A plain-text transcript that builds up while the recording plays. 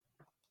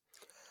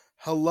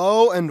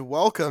Hello and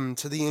welcome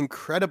to the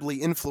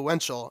incredibly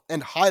influential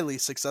and highly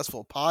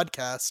successful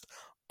podcast.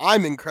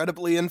 I'm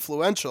incredibly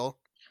influential.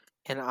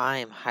 And I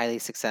am highly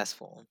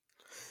successful.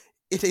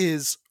 It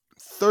is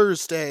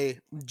Thursday,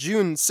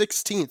 June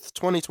 16th,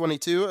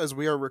 2022, as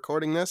we are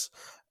recording this,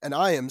 and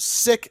I am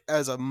sick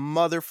as a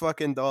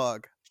motherfucking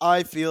dog.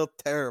 I feel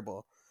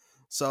terrible.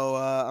 So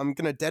I'm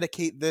going to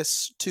dedicate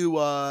this to.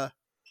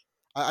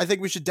 I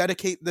think we should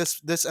dedicate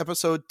this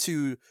episode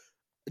to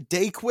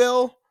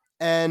Dayquil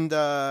and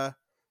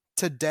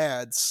to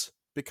dads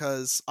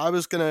because I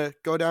was gonna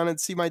go down and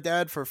see my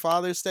dad for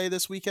Father's Day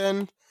this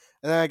weekend,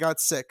 and then I got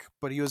sick,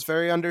 but he was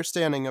very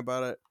understanding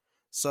about it.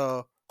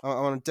 So I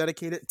want to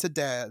dedicate it to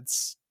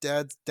dads.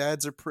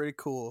 Dads are pretty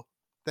cool.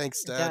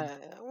 Thanks,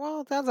 Dad.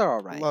 Well, dads are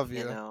all right. Love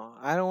you.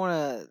 I don't want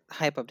to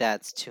hype up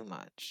dads too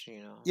much.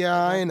 Yeah,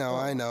 I Dads know,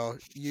 are I all know.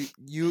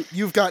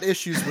 You've got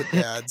issues with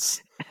right.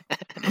 dads,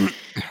 but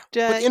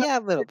Yeah, a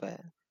little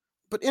bit.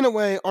 in a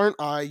way, aren't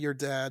I your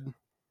dad?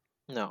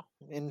 No,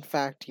 in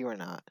fact, you are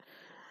not.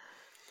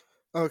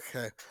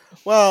 Okay.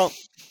 Well,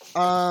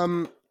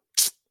 um,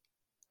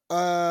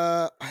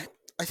 I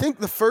think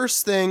the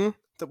first thing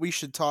that we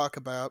should talk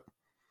about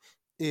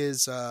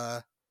is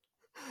uh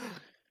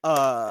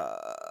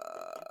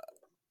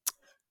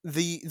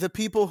the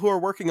people who are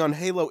working on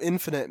Halo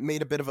Infinite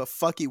made a bit of a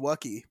fucky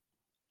wucky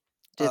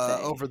Did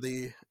they? over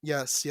the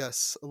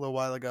yes a little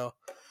while ago.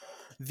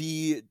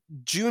 The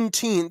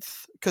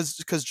Juneteenth, because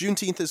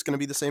Juneteenth is going to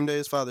be the same day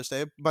as Father's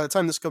Day. By the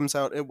time this comes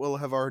out, it will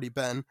have already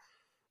been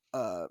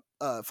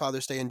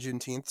Father's Day and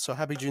Juneteenth. So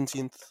happy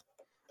Juneteenth,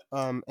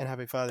 and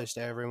happy Father's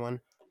Day,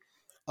 everyone.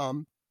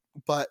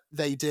 But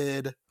they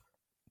did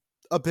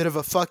a bit of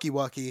a fucky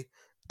wucky,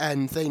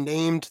 and they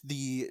named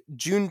the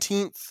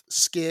Juneteenth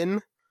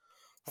skin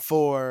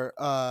for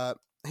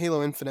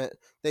Halo Infinite.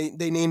 They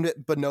named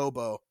it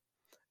Bonobo,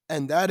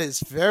 and that is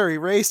very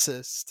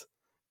racist.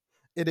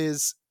 It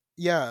is,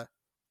 yeah.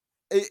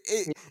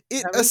 Is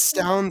It that racist?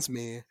 astounds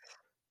me.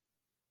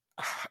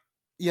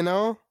 You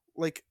know,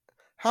 like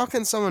how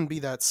can someone be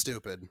that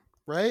stupid,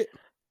 right?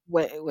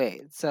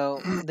 Wait.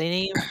 So they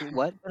named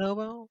what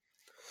Bonobo?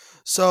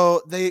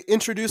 So they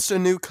introduced a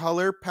new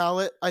color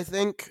palette, I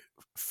think,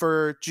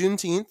 for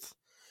Juneteenth,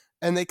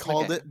 and they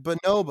called Okay. it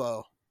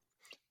Bonobo.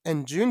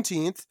 And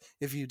Juneteenth,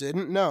 if you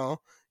didn't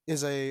know,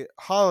 is a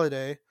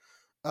holiday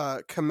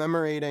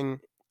commemorating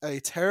a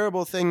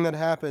terrible thing that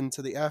happened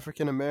to the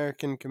African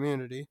American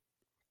community.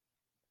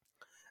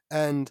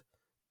 And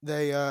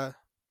they oh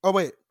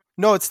wait,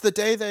 no, it's the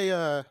day they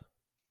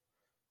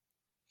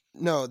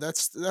no,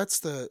 that's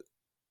the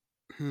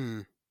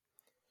hmm.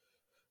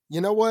 You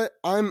know what?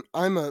 I'm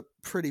a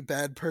pretty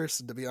bad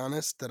person, to be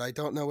honest, that I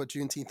don't know what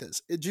Juneteenth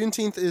is.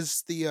 Juneteenth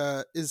is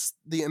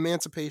the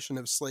emancipation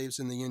of slaves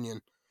in the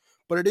Union.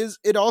 But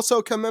it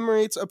also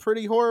commemorates a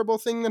pretty horrible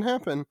thing that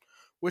happened,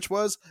 which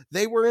was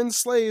they were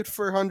enslaved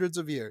for hundreds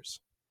of years.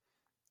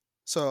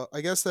 So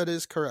I guess that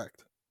is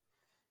correct.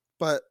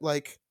 But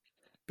like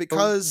But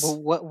because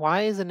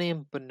why is the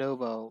name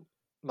Bonobo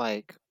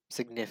like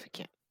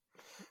significant?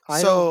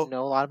 I don't so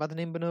know a lot about the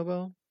name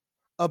Bonobo.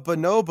 a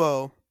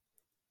bonobo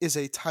is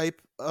a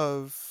type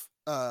of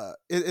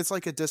it's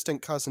like a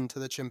distant cousin to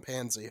the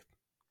chimpanzee.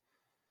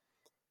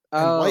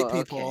 And white Oh,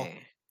 people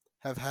okay.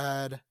 have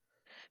had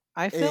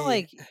I feel a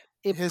like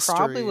it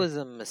probably history. was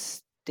a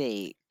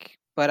mistake,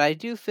 but I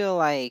do feel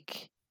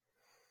like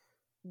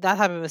that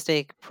type of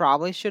mistake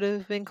probably should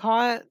have been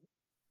caught.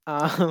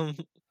 Um,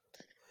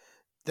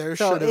 There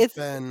so should have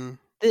been.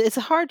 it's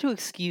hard to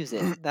excuse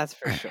it, that's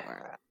for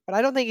sure. But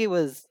I don't think it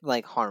was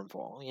like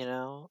harmful,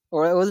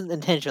 or it wasn't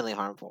intentionally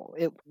harmful.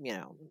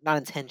 Not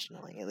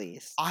intentionally at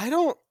least. I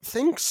don't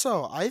think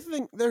so. I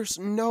think there's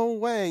no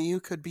way you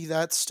could be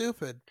that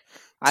stupid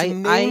to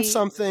name I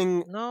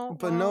something no,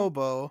 well,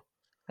 bonobo.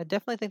 I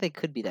definitely think they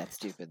could be that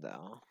stupid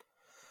though.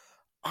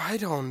 I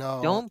don't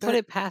know. Don't put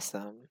it past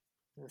them.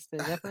 They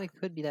definitely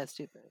could be that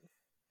stupid.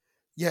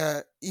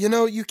 Yeah,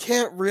 you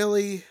can't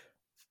really.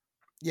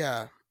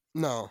 Yeah,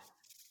 no.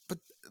 But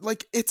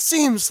like, it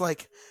seems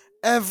like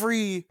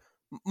every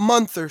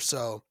month or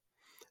so,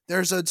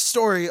 there's a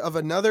story of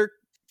another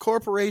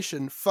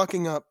corporation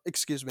fucking up.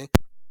 Excuse me.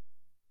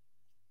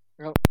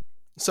 Oh,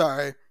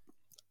 Sorry,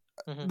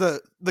 hmm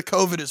the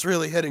COVID is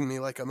really hitting me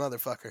like a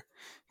motherfucker.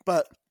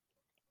 But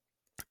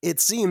it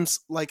seems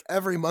like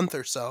every month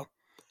or so,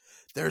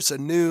 there's a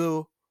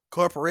new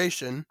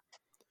corporation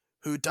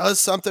who does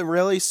something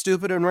really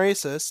stupid and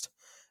racist,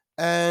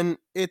 and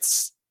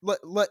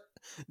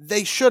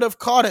they should have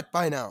caught it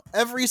by now.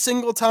 Every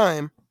single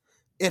time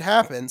it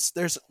happens,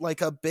 there's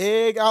like a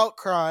big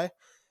outcry,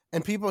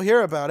 and people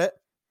hear about it,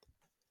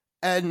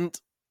 and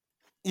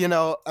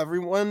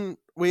everyone,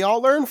 we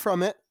all learn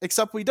from it,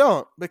 except we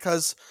don't,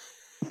 because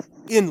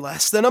in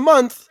less than a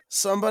month,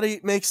 somebody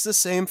makes the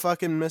same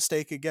fucking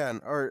mistake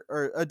again, or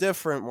a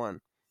different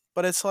one.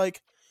 But it's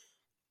like,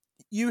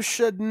 you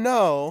should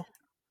know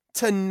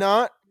to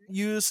not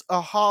use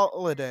a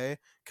holiday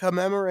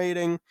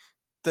commemorating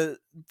the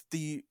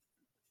the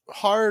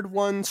hard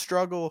won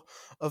struggle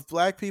of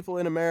black people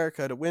in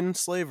America to win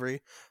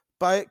slavery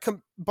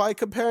by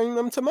comparing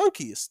them to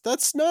monkeys.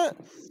 That's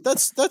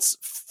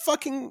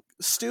fucking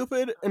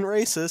stupid and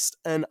racist,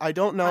 and I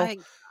don't know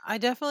I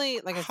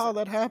definitely how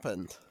that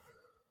happened.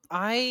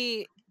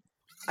 I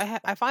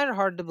find it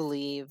hard to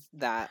believe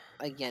that,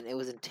 again, it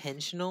was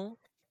intentional.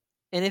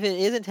 And if it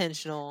is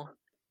intentional,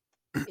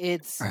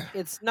 it's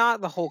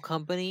not the whole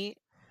company,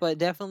 but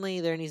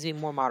definitely there needs to be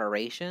more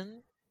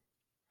moderation.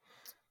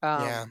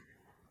 Yeah.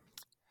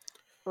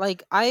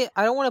 Like I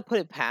don't want to put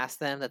it past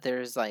them that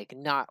there's like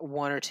not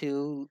one or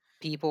two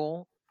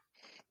people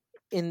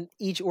in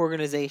each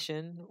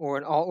organization or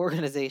in all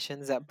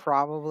organizations that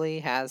probably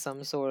has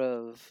some sort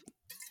of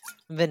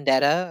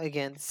vendetta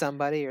against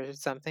somebody or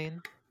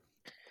something.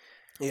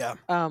 Yeah.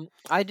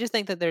 I just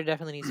think that there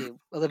definitely needs to be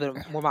a little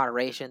bit more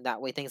moderation.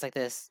 That way things like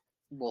this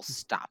will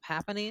stop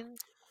happening,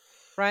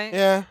 right?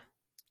 Yeah.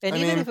 And I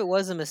even mean, if it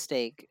was a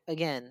mistake,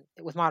 again,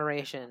 with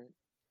moderation,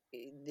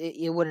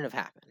 it wouldn't have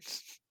happened.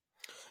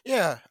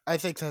 yeah, I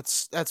think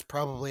that's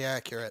probably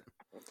accurate.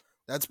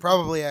 That's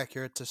probably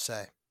accurate to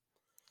say.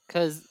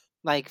 Because,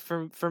 like,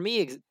 for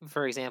me,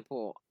 for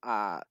example,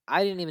 I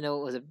didn't even know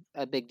it was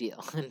a big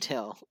deal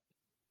until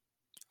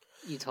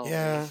you told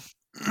me.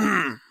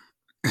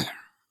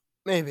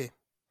 Maybe.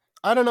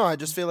 I don't know. I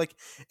just feel like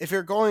if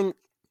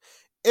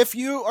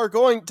you are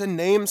going to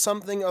name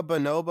something a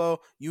bonobo,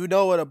 you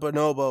know what a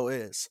bonobo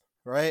is,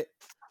 right? It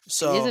is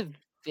So a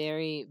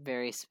very,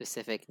 very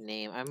specific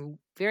name. I'm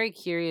very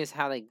curious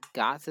how they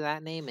got to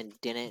that name and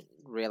didn't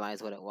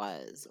realize what it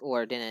was,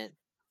 or didn't,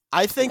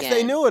 I think they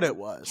again, knew what it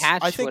was.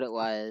 catch what it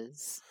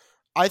was.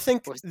 I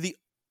think Or, the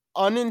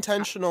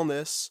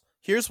unintentionalness.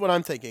 Here's what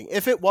I'm thinking.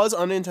 If it was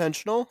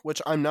unintentional,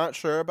 which I'm not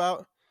sure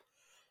about,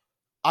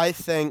 I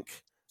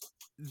think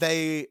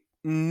they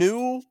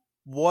knew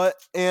what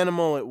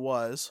animal it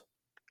was.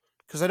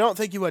 Because I don't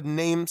think you would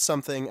name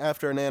something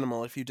after an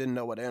animal if you didn't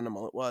know what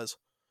animal it was.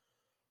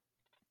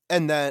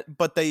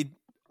 But they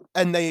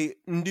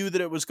knew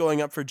that it was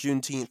going up for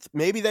Juneteenth.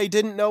 Maybe they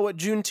didn't know what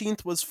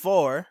Juneteenth was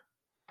for.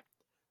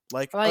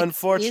 Like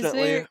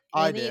unfortunately, is there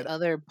I any did.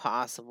 other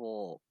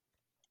possible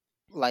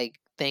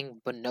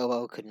thing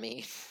bonobo could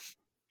mean?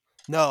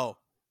 No,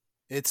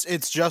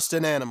 it's just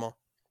an animal.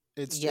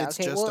 It's Yeah.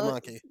 Okay. just a Well,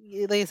 monkey.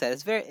 like I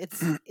said,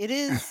 it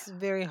is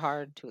very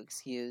hard to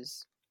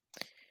excuse,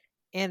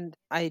 and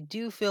I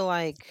do feel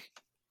like,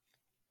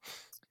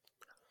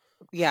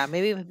 yeah,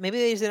 maybe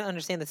they just didn't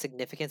understand the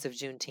significance of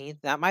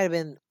Juneteenth. That might have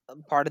been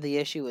part of the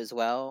issue as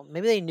well.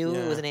 Maybe they knew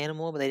it was Yeah, an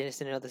animal, but they just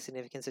didn't know the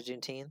significance of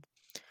Juneteenth.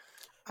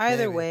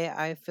 Either maybe. way,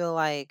 I feel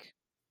like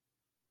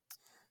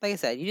I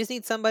said, you just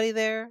need somebody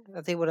there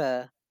that's able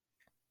to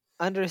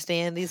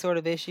understand these sort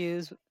of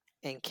issues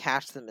and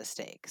catch the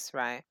mistakes,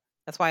 right?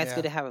 That's why it's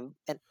good Yeah, to have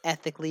an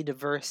ethically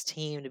diverse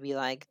team to be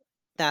like,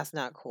 that's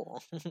not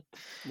cool.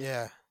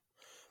 yeah.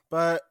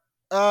 But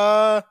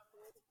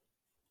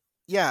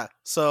yeah.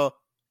 So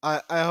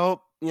I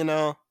hope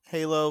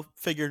Halo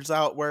figures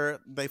out where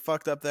they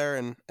fucked up there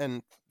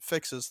and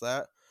fixes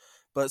that.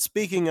 But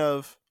speaking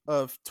of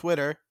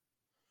Twitter,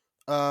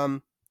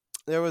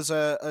 there was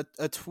a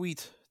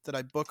tweet that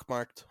I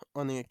bookmarked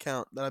on the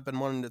account that I've been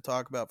wanting to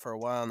talk about for a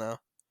while now.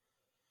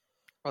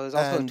 Oh, there's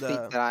also a And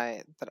tweet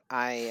that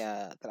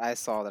I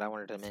saw that I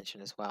wanted to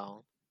mention as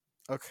well.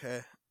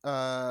 okay,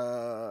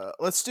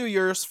 let's do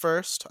yours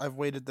first. I've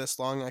waited this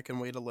long. I can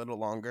wait a little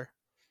longer.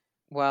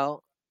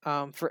 Well,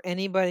 for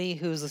anybody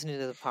who's listening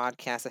to the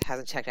podcast that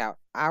hasn't checked out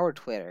our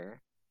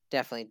Twitter,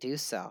 definitely do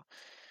so.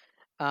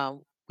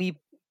 Um, we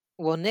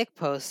Nick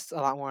posts a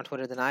lot more on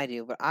Twitter than I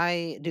do, but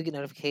I do get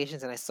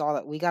notifications, and I saw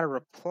that we got a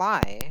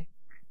reply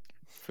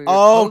for your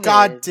Oh,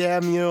 god COVID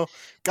damn you.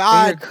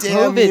 God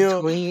damn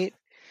you. tweet.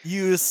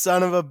 You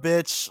son of a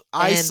bitch.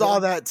 I And saw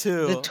that the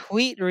too.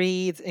 tweet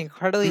reads,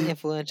 incredibly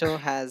influential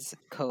has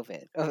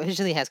COVID.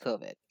 Officially has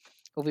COVID.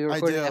 We'll be I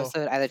recording an do.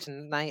 episode either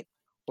tonight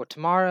or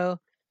tomorrow.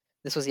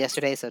 This was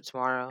yesterday, so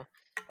tomorrow.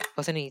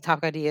 Post any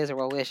topic ideas or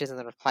well wishes in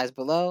the replies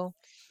below.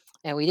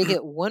 And we did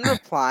get one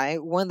reply,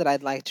 one that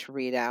I'd like to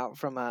read out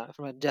from a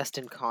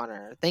Justin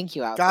Connor. Thank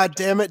you out there, God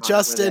damn it,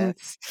 Justin.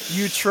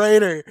 You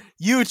traitor.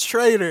 You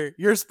traitor.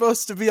 You're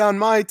supposed to be on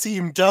my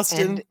team,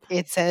 Justin. And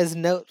it says,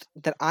 note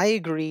that I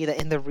agree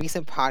that in the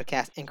recent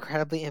podcast,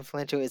 incredibly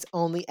influential is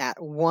only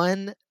at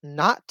 1,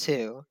 not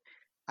 2.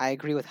 I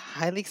agree with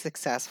highly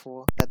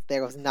successful that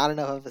there was not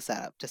enough of a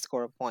setup to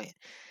score a point.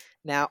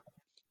 Now,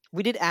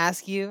 we did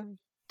ask you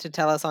to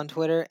tell us on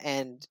Twitter,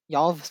 and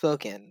y'all have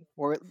spoken,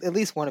 or at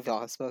least one of y'all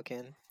has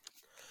spoken.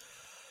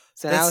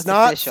 So now it's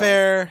not official.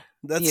 fair.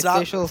 The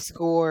official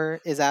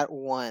score is at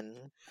 1.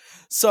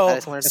 So I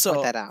just wanted to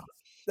point that out.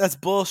 That's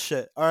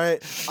bullshit. All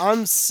right,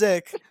 I'm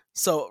sick.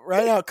 So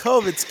right now,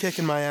 COVID's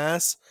kicking my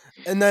ass,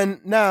 and then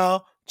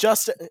now,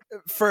 just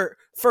for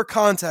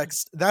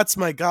context, that's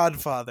my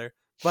godfather,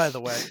 by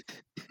the way.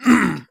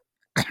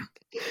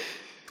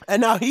 And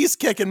now he's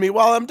kicking me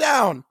while I'm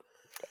down.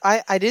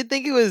 I did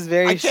think it was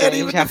very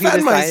strange how he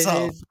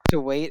decided to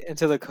wait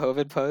until the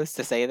COVID post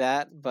to say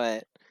that,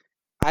 but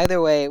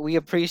either way, we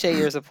appreciate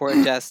your support,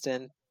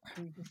 Justin.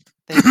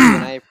 Thank you,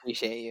 and I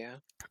appreciate you.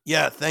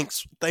 Yeah,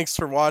 thanks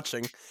for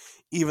watching.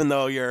 even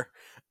though you're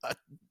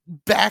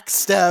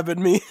backstabbing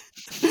me,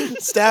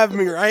 stab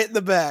me right in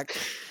the back.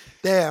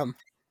 Damn.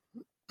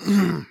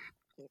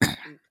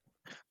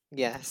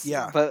 Yes,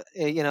 Yeah. but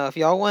if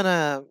y'all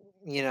wanna,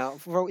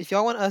 if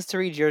y'all want us to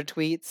read your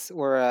tweets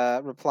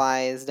or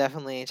replies,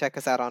 definitely check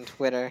us out on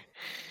Twitter.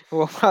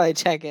 We'll probably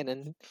check in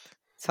and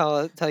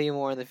tell you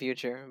more in the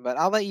future. But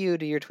I'll let you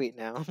do your tweet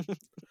now.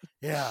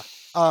 Yeah.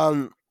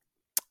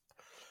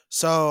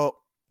 So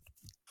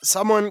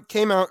someone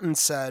came out and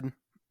said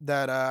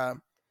that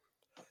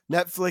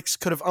Netflix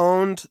could have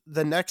owned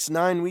the next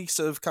 9 weeks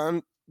of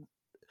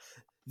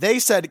they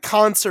said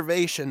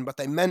conservation, but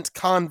they meant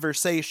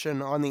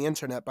conversation on the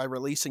internet by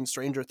releasing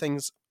Stranger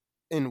Things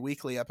in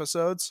weekly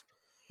episodes.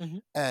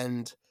 Mhm.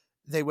 And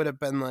they would have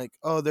been like,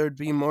 oh, there'd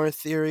be more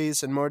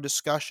theories and more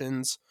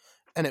discussions,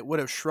 and it would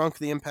have shrunk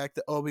the impact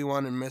that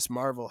Obi-Wan and Miss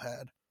Marvel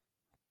had.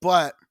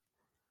 But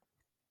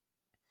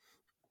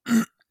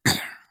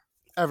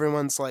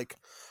everyone's like,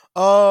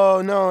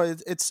 oh no,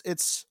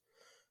 it's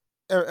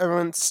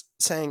everyone's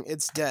saying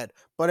it's dead,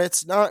 but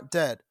it's not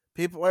dead.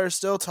 People are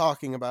still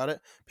talking about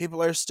it.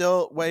 People are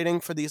still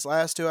waiting for these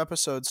last 2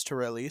 episodes to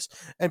release,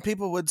 and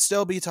people would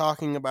still be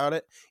talking about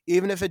it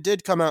even if it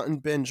did come out in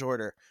binge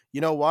order.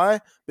 You know why?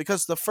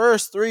 Because the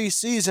first 3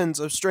 seasons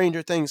of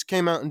Stranger Things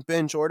came out in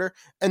binge order,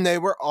 and they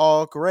were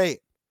all great.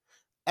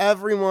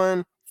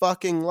 Everyone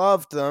fucking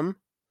loved them.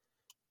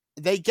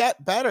 They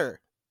get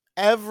better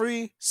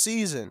every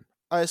season.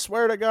 I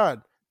swear to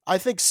God. I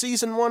think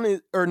season 1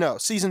 is, or no,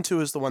 season 2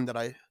 is the one that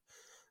I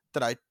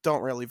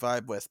don't really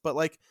vibe with. But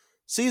like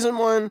season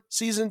 1,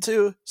 season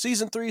 2,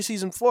 season 3,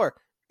 season 4,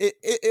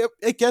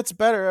 it gets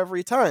better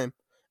every time.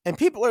 And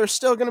people are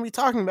still going to be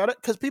talking about it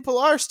because people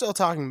are still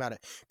talking about it.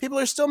 People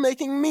are still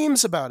making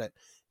memes about it.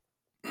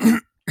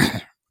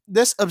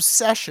 This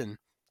obsession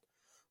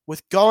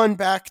with going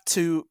back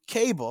to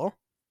cable,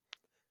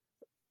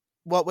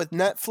 what with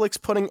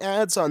Netflix putting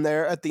ads on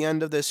there at the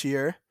end of this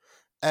year,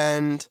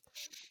 and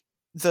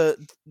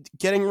the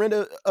getting rid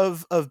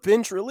of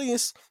binge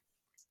release,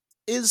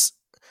 is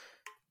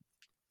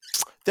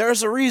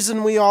there's a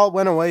reason we all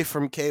went away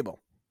from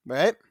cable,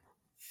 right?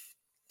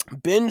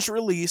 Binge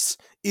release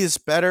is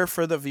better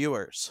for the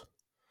viewers.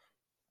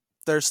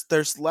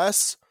 There's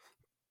less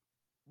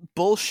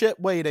bullshit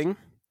waiting.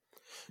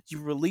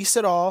 You release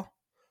it all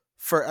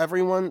for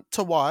everyone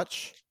to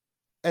watch,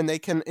 and they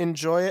can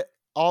enjoy it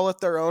all at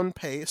their own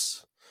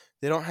pace.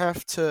 They don't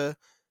have to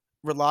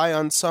rely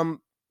on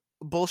some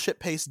bullshit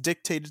pace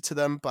dictated to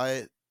them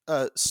by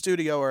a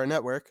studio or a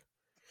network.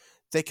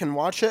 They can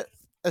watch it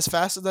as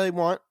fast as they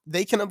want.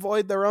 They can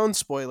avoid their own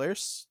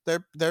spoilers.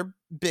 They're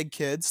big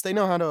kids. They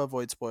know how to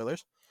avoid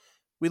spoilers.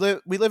 We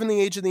live in the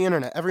age of the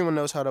internet. Everyone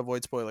knows how to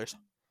avoid spoilers.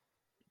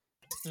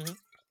 Mhm.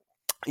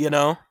 You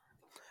know?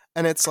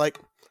 And it's like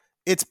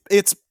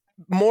it's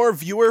more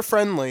viewer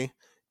friendly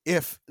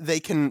if they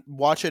can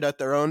watch it at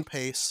their own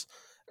pace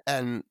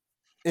and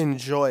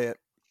enjoy it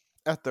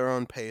at their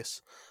own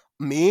pace.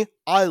 Me,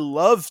 I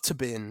love to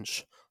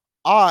binge.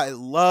 I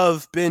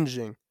love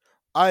binging.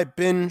 I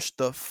binged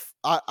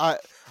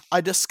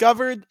I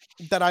discovered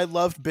that I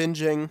loved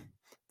binging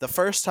the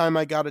first time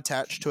I got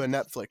attached to a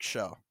Netflix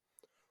show,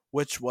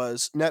 which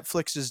was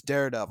Netflix's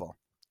Daredevil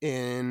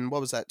in,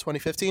 what was that,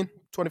 2015,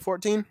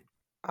 2014?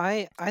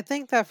 I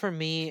think that for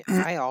me,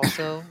 I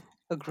also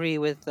agree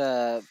with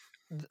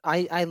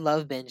I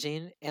love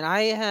binging, and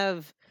I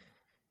have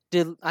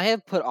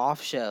put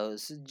off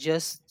shows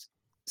just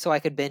so I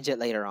could binge it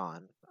later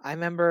on. I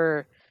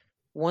remember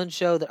one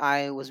show that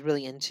I was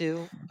really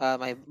into,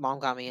 my mom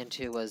got me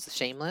into, was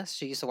Shameless.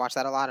 She used to watch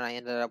that a lot, and I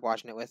ended up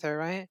watching it with her,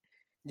 right?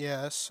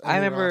 Yes, I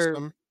and you're remember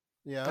awesome.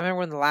 I Yeah. remember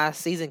when the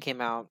last season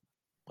came out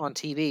on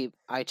TV,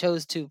 I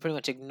chose to pretty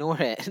much ignore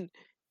it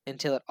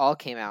until it all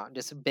came out and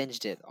just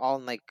binged it all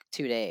in like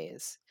 2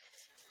 days.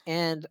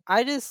 And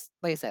I just,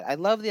 like I said, I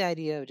love the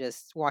idea of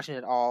just watching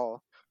it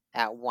all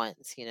at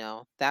once,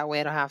 That way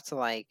I don't have to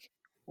like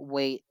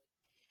wait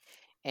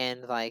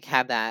and like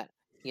have that,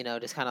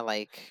 just kind of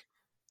like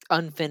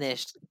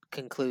unfinished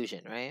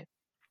conclusion, right?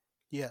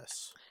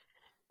 Yes.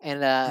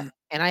 And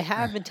I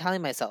have been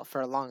telling myself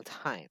for a long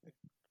time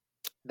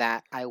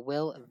that I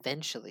will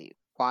eventually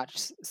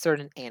watch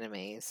certain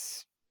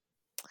animes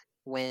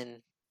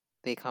when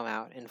they come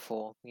out in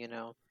full,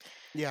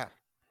 Yeah.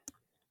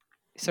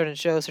 certain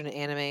shows, certain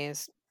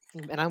animes,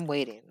 and I'm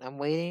waiting. I'm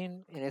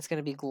waiting, and it's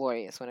gonna be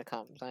glorious when it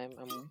comes.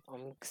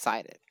 I'm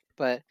excited.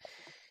 But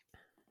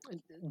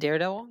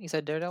Daredevil, you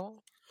said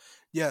Daredevil?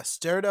 Yes,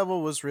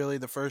 Daredevil was really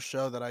the first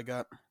show that I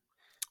got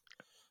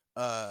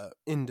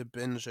into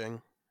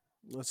binging.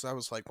 That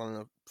was like one of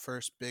the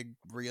first big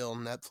real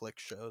Netflix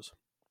shows.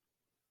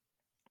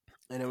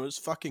 And it was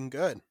fucking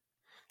good.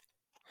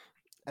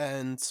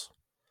 And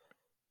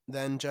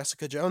then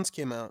Jessica Jones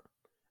came out,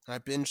 and I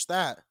binged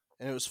that,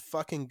 and it was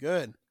fucking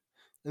good.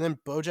 And then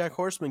BoJack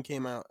Horseman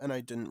came out, and I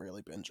didn't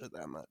really binge it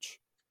that much.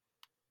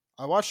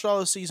 I watched all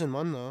of season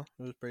 1 though.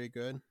 It was pretty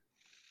good.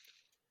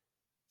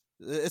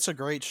 It's a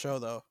great show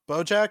though.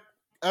 BoJack,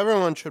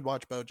 everyone should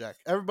watch BoJack.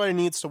 Everybody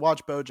needs to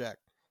watch BoJack.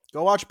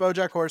 Go watch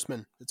BoJack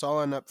Horseman. It's all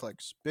on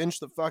Netflix. Binge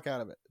the fuck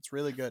out of it. It's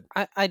really good.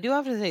 I do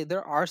have to say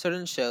there are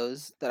certain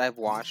shows that I've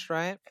watched,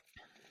 right?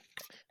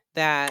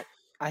 That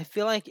I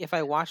feel like if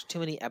I watch too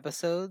many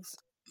episodes,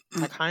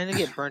 I kind of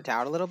get burnt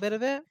out a little bit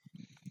of it.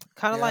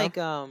 Kind of Yeah.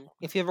 like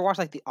if you ever watch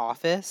like The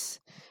Office.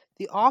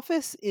 The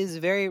Office is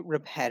very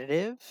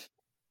repetitive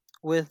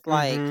with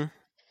like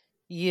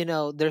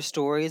Mhm. their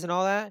stories and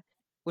all that.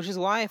 Which is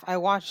why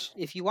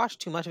if you watch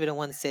too much of it in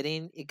one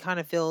sitting, it kind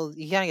of feels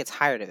you kind of get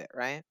tired of it,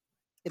 right?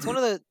 It's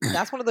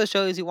that's one of those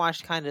shows you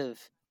watch kind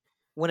of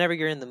whenever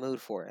you're in the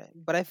mood for it.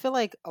 But I feel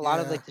like a lot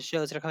of Yeah. like the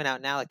shows that are coming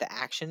out now, like the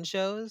action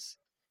shows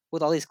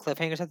with all these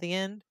cliffhangers at the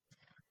end,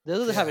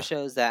 those are the type Yeah. of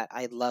shows that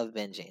I love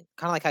binging.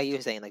 Kind of like how you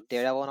were saying, like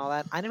Daredevil and all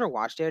that. I never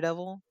watched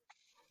Daredevil,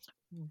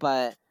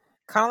 but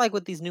kind of like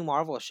with these new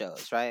Marvel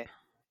shows, right?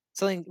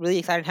 Something really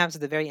exciting happens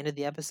at the very end of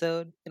the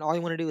episode, and all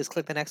you want to do is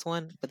click the next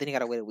one, but then you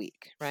gotta wait a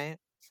week, right?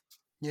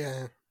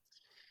 Yeah.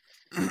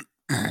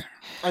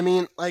 I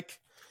mean, like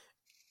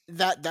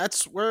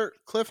that's where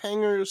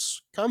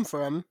cliffhangers come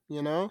from,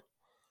 you know?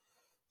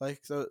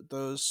 Like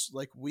those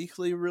like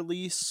weekly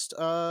released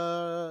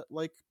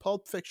like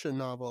Pulp Fiction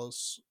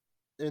novels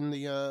in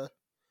the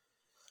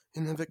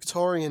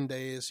Victorian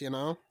days, you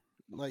know?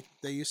 Like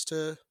they used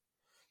to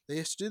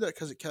do that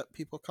cuz it kept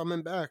people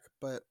coming back,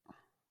 but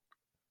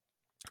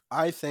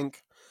I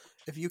think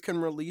if you can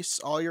release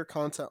all your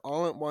content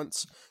all at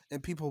once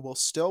and people will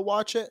still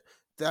watch it,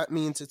 that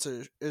means it's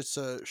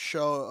a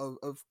show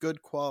of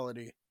good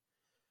quality.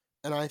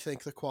 And I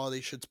think the quality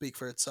should speak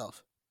for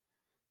itself.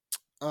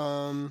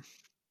 Um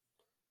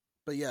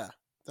but yeah,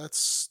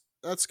 that's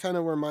kind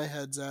of where my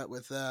head's at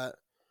with that.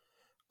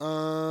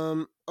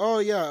 Oh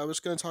yeah, I was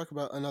going to talk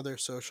about another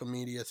social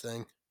media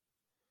thing.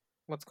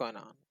 What's going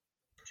on?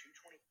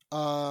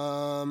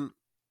 Um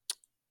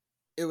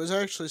it was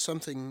actually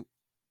something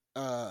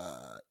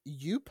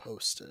you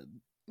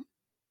posted.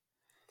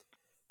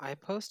 I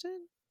posted?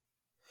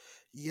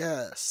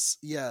 Yes.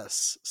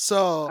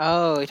 So,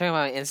 Oh, you're talking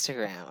about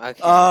Instagram.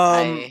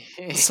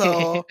 Okay.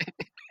 so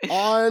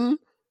on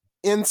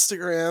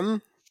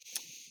Instagram,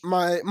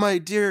 my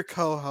dear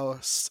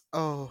co-host,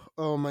 oh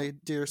my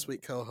dear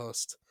sweet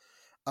co-host,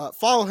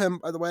 follow him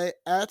by the way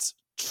at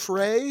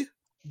Trey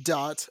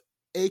dot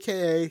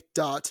aka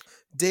dot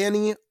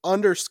Danny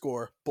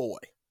underscore boy.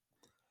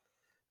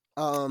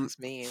 That's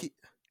me.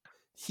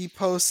 He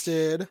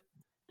posted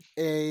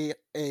a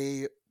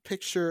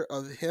picture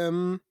of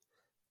him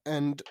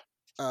and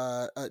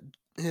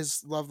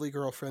his lovely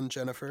girlfriend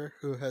Jennifer,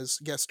 who has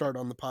guest starred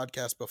on the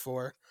podcast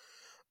before.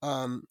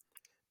 And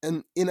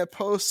in a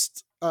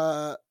post,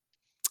 why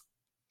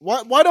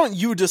don't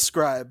you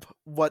describe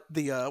what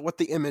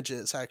the image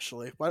is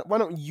actually? Why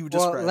don't you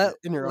describe it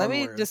in your let own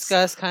me words?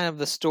 discuss kind of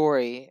the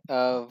story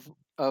of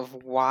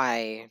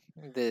why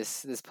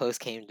this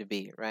post came to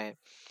be, right?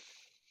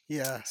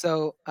 Yeah.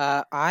 So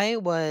I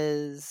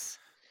was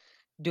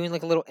doing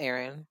like a little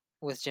errand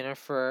with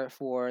Jennifer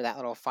for that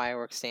little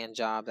fireworks stand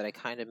job that I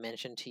kind of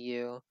mentioned to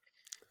you,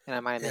 and I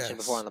might have mentioned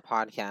before on the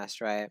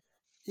podcast, right?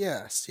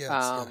 Yes.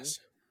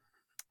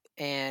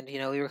 And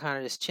we were kind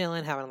of just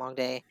chilling, having a long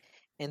day,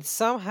 and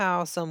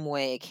somehow, some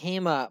way, it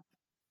came up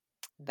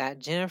that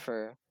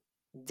Jennifer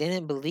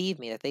didn't believe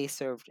me that they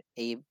served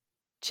a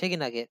chicken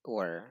nugget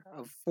order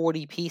of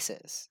 40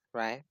 pieces,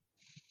 right?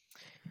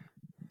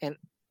 And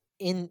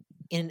in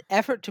an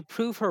effort to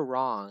prove her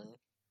wrong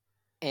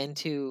and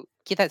to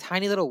get that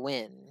tiny little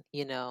win,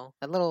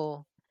 that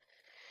little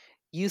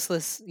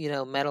useless,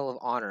 medal of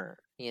honor,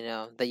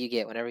 that you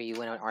get whenever you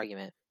win an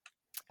argument,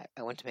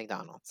 I went to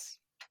McDonald's.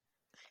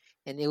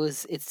 And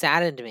it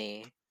saddened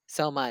me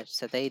so much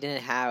that they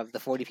didn't have the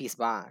 40-piece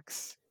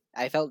box.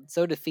 I felt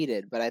so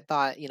defeated, but I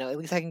thought, at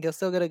least I can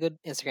still get a good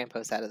Instagram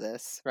post out of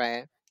this,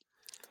 right?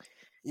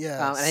 And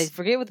I Yes.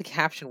 forget what the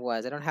caption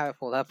was. I don't have it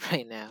pulled up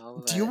right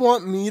now. Do you But...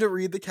 want me to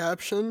read the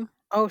caption?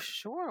 Oh,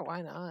 sure.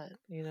 Why not?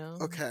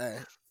 Okay.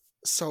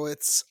 So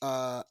it's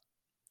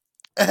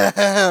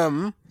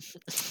ahem.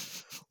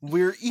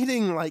 We're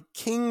eating like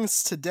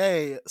kings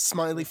today,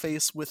 smiley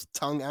face with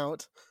tongue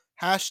out.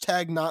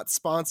 Hashtag not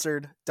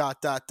sponsored, ...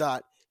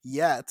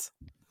 yet.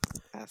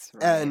 That's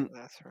right. And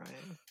That's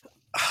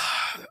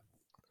right.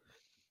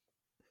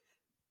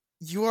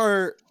 you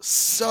are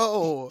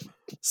so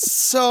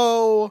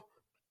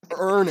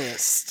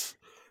earnest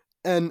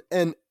and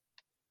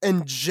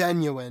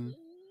genuine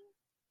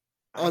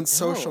on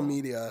social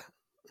media.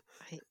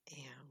 I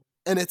am.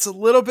 And it's a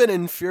little bit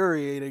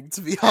infuriating,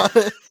 to be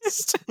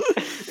honest.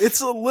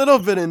 It's a little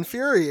bit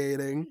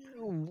infuriating.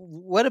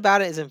 What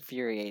about it is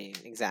infuriating,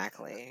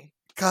 exactly?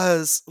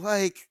 Because,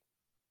 like...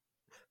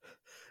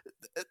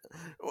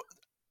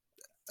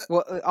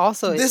 Well,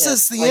 also, this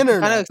is the like, to kind of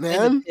internet, explain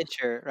man. the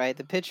picture, right?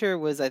 The picture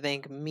was, I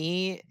think,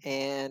 me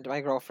and my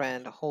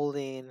girlfriend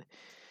holding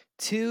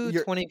two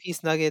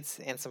 20-piece nuggets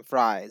and some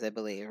fries, I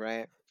believe,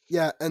 right?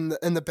 Yeah, and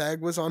the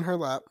bag was on her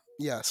lap.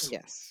 Yes.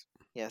 Yes.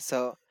 Yeah,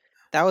 so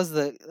that was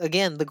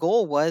the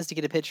goal was to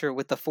get a picture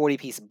with the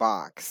 40-piece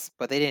box,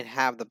 but they didn't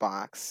have the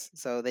box,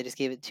 so they just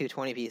gave it two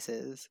 20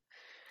 pieces.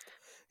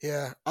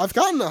 Yeah, I've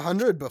gotten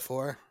 100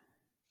 before.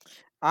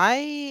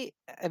 I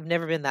have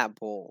never been that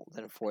bold,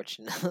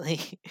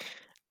 unfortunately.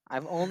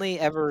 I've only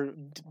ever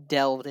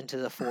delved into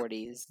the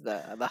 40s.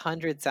 The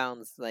 100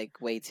 sounds like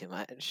way too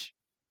much.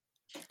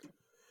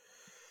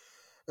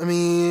 I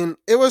mean,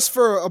 it was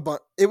for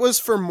it was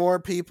for more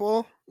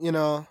people, you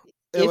know.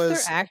 It If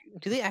they're was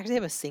do they actually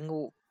have a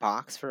single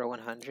box for a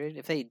 100?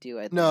 If they do,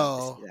 I'd love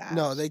to see no,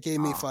 that. no, they gave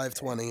me Oh, okay.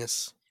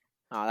 520s.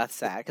 Oh, that's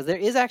sad because there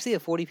is actually a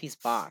 40-piece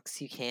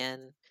box you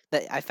can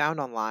that I found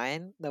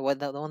online. The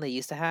one they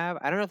used to have.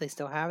 I don't know if they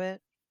still have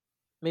it.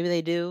 Maybe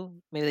they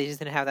do. Maybe they just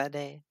didn't have that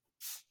day.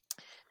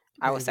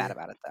 I was sad Maybe.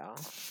 about it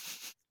though.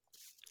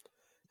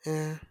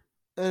 Yeah,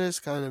 it is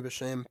kind of a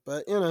shame,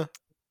 but you know,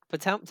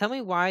 But tell me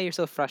why you're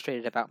so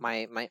frustrated about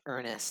my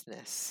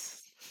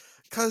earnestness.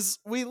 cuz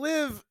we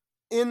live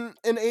in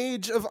an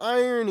age of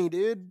irony,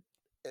 dude.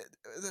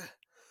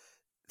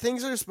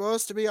 Things are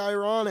supposed to be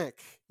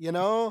ironic, you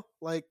know?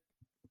 Like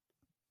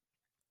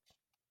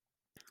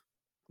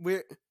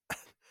we're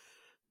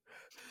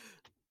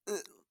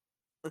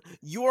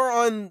you are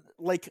on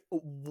like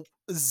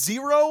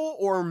 0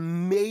 or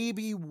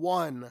maybe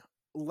 1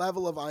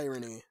 level of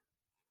irony.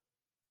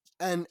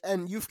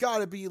 And you've got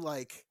to be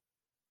like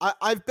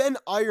I've been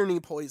irony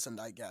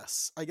poisoned, I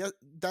guess. I guess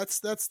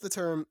that's the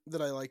term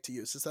that I like to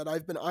use, is that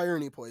I've been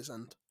irony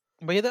poisoned.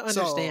 But you have to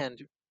So,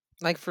 understand,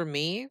 like for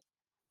me,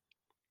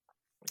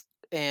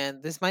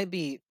 and this might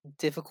be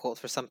difficult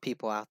for some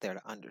people out there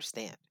to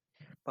understand,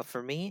 but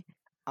for me,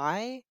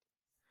 I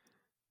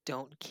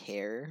don't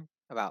care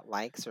about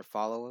likes or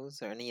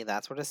follows or any of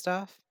that sort of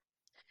stuff.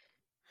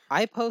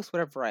 I post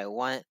whatever I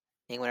want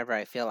and whenever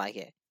I feel like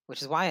it,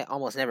 which is why I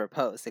almost never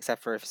post,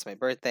 except for if it's my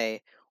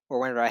birthday or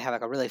whenever I have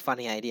like a really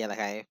funny idea.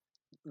 I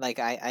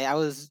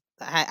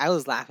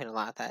was laughing a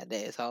lot that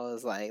day, so I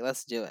was like,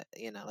 let's do it,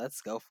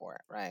 let's go for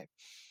it, right?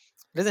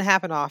 It doesn't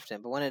happen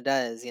often, but when it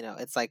does,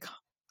 it's like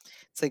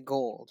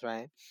gold,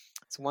 right?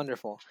 It's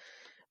wonderful.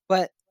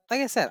 But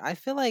like I said, I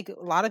feel like a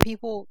lot of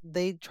people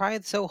they try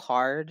so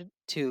hard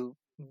to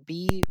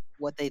be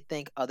what they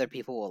think other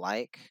people will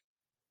like,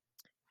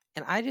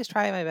 and I just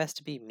try my best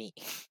to be me.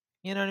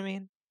 You know what I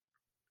mean?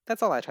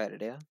 That's all I try to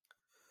do.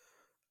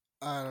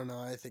 I don't know,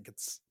 I think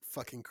it's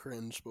fucking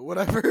cringe, but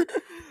whatever.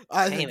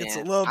 I Hey think it's a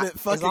man, little bit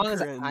as fucking long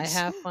as I cringe.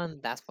 have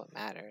fun, that's what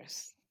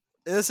matters.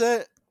 Is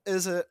it?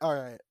 Is it? All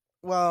right.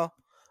 Well,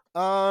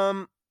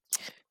 um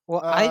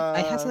Well, I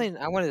have uh something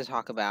I wanted to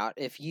talk about.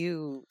 If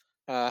you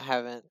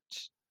haven't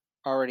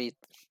already,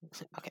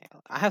 okay,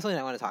 I have something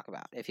I want to talk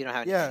about. If you don't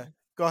have yeah, anything,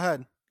 go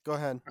ahead. Go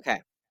ahead.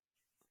 okay.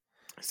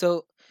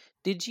 So,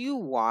 did you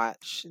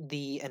watch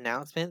the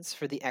announcements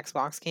for the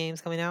Xbox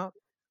games coming out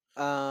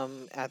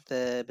at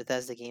the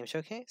Bethesda Game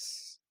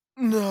Showcase?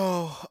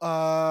 No,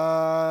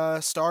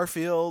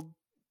 Starfield.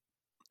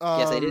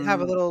 Yes, they did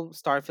have a Um, little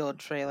Starfield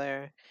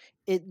trailer.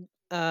 It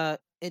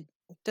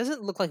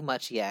doesn't look like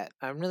much yet.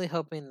 I'm really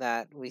hoping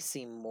that we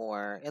see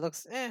more. It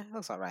looks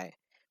all right.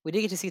 We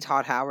did get to see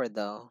Todd Howard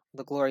though,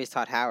 the glorious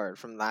Todd Howard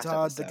from last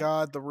Todd the episode.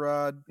 God, the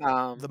Rod,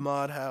 the Um,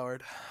 Mod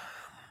Howard.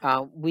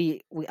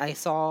 I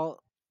saw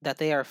that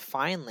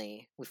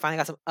we finally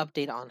got some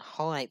update on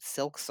Hollow Knight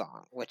Silk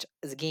Song, which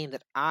is a game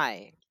that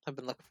I have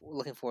been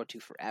looking forward to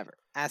forever,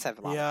 as have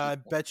a lot of Yeah, I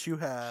people. bet you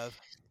have.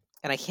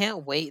 And I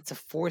can't wait to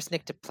force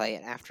Nick to play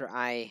it after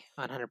I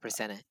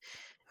 100% it.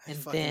 I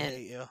And fucking then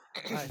hate you.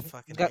 I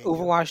fucking we got hate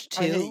you. Overwatch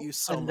I hate 2, you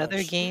so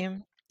another much.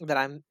 game that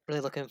I'm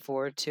really looking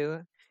forward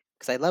to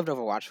because I loved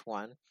Overwatch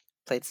 1.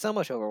 Played so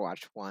much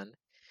Overwatch 1.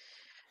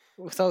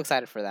 We're so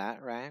excited for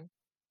that, right?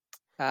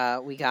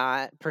 We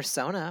got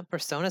Persona.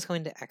 Persona's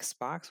going to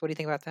Xbox. What do you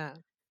think about that?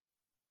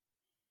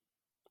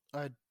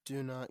 I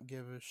do not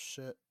give a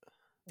shit.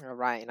 All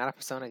right, not a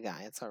Persona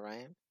guy. It's all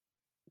right.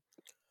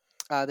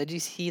 Did you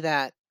see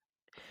that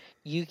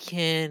you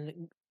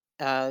can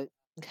uh,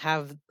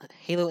 have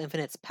Halo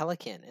Infinite's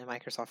Pelican in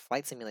Microsoft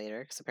Flight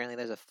Simulator? Because apparently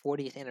there's a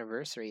 40th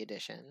anniversary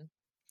edition,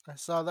 I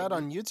saw that and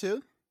on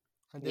YouTube.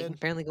 I you can did.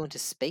 apparently go into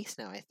space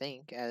now. I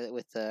think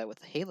with the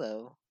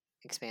Halo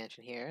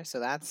expansion here. So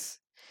that's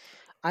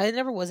I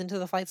never was into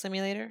the Flight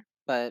Simulator,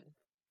 but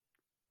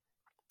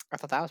I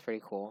thought that was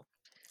pretty cool.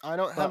 I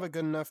don't have But a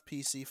good enough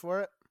PC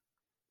for it,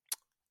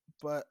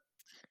 but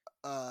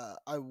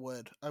I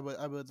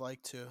would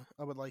like to.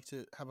 I would like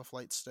to have a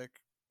flight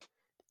stick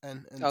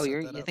and oh, set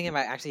you're that you're up. thinking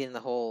about actually getting the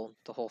whole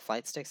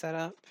flight stick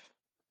setup.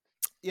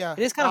 Yeah.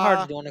 It is kind of hard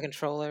to do on a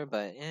controller,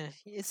 but yeah,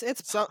 it's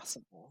So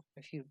possible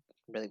if you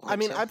really I want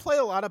mean, to. I play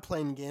a lot of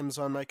playing games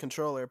on my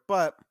controller,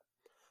 but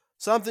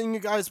something you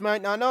guys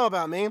might not know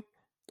about me,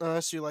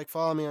 unless you like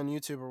follow me on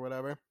YouTube or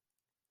whatever,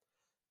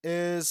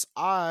 is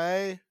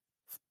I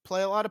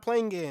play a lot of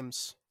playing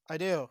games. I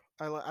do.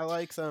 I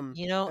like them,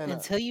 and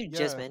Until you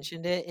just yeah,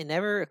 mentioned it, it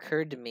never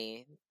occurred to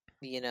me,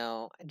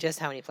 just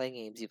how many playing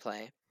games you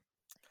play.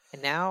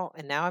 And now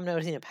I'm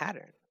noticing a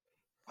pattern.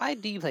 Why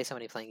do you play so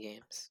many playing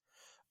games?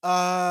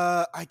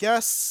 I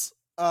guess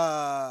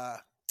I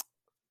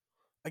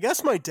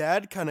guess my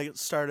dad kind of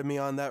started me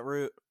on that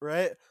route,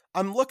 right?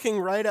 I'm looking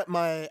right at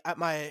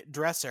my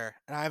dresser,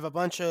 and I have a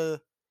bunch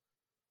of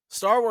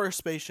Star Wars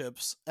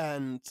spaceships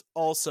and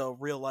also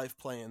real life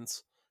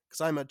planes.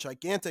 because I'm a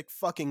gigantic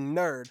fucking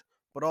nerd.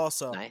 But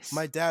also, Nice.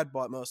 my dad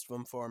bought most of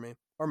them for me,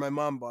 or my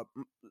mom bought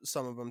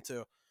some of them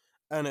too.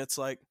 And it's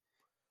like,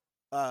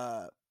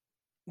 uh,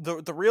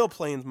 the real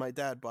planes my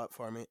dad bought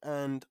for me,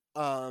 and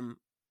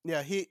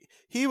yeah,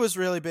 he was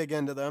really big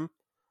into them,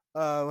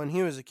 when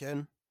he was a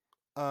kid.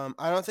 I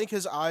don't think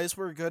his eyes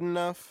were good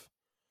enough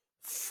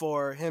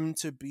for him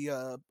to be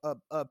a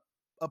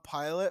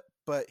pilot,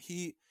 but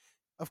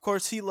of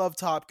course, he loved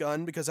Top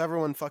Gun because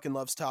everyone fucking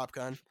loves Top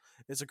Gun.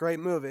 It's a great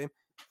movie.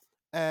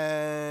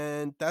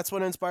 And that's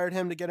what inspired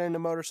him to get into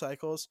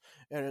motorcycles.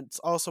 And it's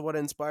also what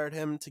inspired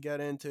him to get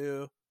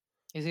into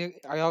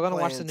Are y'all gonna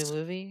watch the new planes.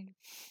 movie?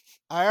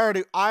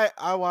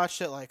 I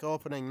watched it like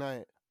opening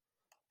night.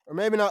 Or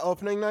maybe not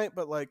opening night,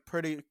 but like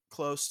pretty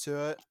close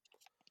to it.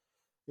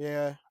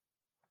 Yeah.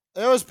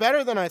 It was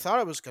better than I thought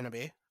it was gonna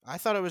be. I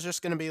thought it was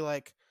just gonna be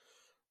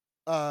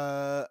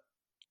uh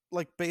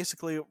like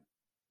basically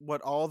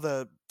what all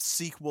the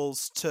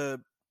sequels to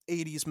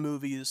 80s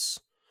movies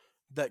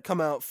that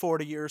come out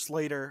 40 years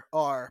later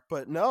are.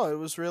 But no, it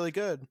was really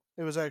good.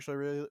 It was actually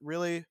really,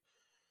 really,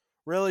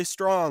 really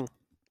strong.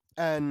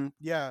 And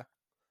yeah.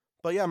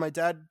 But yeah, my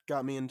dad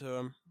got me into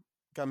them.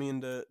 Got me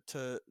into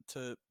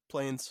to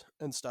planes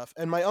and stuff.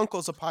 And my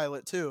uncle's a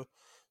pilot too.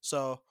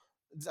 So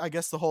I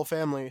guess the whole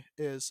family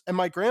is. And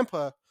my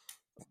grandpa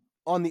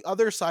on the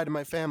other side of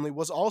my family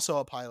was also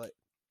a pilot.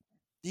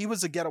 He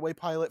was a getaway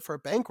pilot for a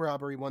bank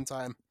robbery one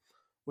time,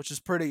 which is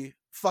pretty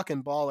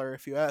fucking baller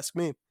if you ask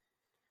me.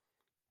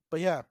 But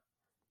yeah,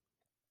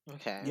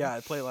 Okay. yeah, I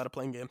play a lot of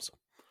plane games.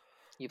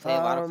 You play a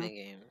lot of Um, plane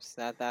games.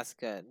 That's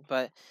good.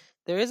 But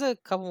there is a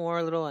couple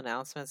more little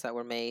announcements that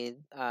were made.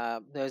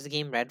 There's a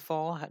game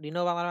Redfall. Do you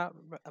know about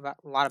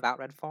a lot about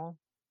Redfall?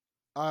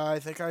 I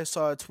think I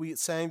saw a tweet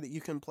saying that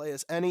you can play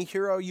as any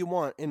hero you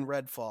want in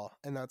Redfall,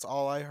 and that's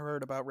all I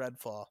heard about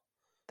Redfall.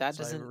 That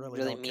So I doesn't really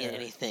really don't mean care.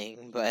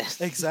 anything, but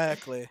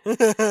Exactly. I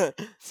don't know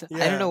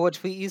Yeah, what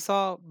tweet you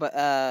saw, but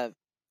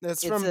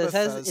it's it from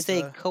says it's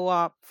a Bethesda.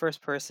 co-op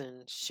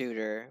first-person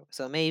shooter.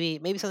 So maybe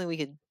something we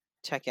could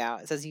check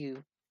out. It says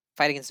you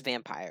fight against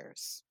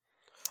vampires.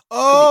 Could be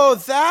Oh,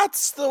 cool.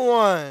 that's the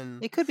one.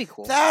 It could be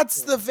cool.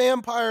 That's Yeah. the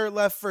Vampire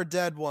Left 4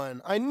 Dead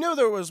one. I knew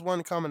there was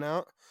one coming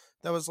out.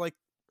 That was like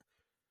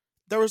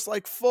there was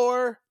like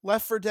 4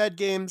 Left 4 Dead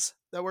games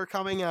that were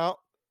coming out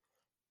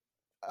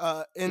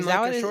in Is that like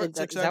what a it short is? Is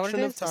that what it succession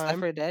of is? Is Left time.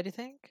 4 Dead, you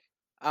think?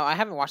 Oh, I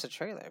haven't watched the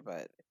trailer,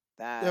 but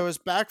There that was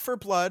Back for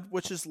Blood,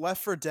 which is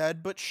Left 4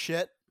 Dead but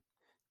shit.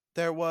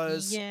 There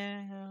was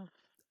yeah.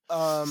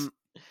 um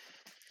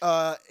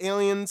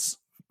Aliens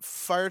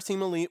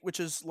Fireteam Elite, which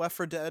is Left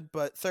 4 Dead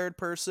but third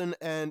person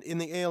and in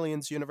the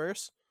Aliens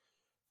universe.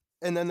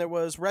 And then there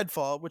was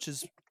Redfall, which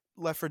is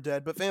Left 4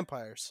 Dead but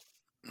vampires.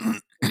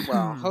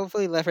 Well,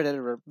 hopefully Left 4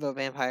 Dead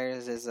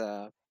Vampires is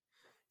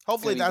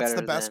Hopefully gonna be that's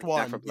the better best than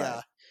Back 4 one. Blood.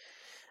 Yeah.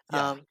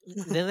 Yeah.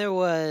 Then there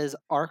was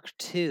Arc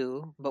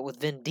 2, but with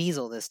Vin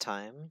Diesel this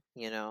time,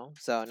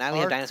 So now we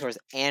have Arc. dinosaurs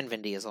and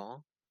Vin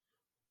Diesel.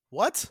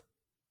 What?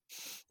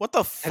 What the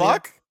Have you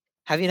fuck?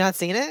 have you not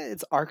seen it?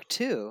 It's Arc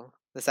 2,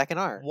 the second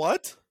arc,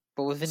 What?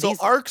 but with Vin So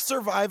Diesel. Ark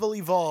Survival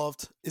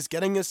Evolved is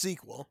getting a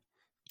sequel.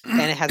 And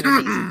it has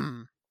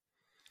Vin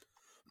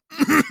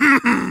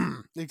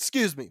Diesel.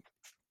 Excuse me.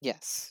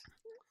 Yes.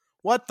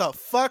 What the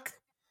fuck?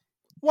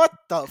 What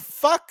the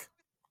fuck?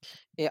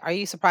 Yeah, are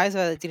you surprised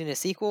about it getting a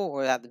sequel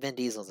or that Vin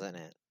Diesel's in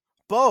it?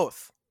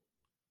 Both.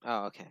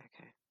 Oh, okay.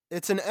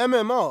 It's an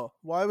MMO.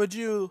 Why would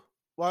you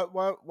why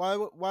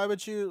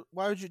would you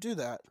do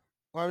that?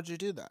 Why would you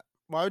do that?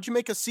 Why would you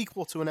make a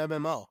sequel to an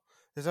MMO?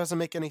 This doesn't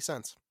make any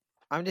sense.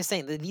 I'm just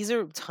saying that these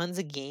are tons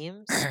of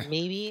games.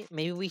 Maybe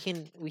we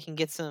can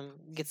get some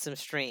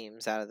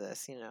streams out of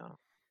this,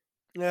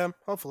 Yeah,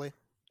 hopefully.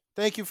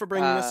 Thank you for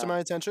bringing this to Uh my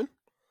attention.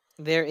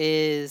 there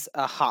is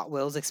a Hot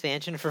Wheels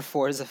expansion for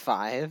Forza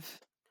 5.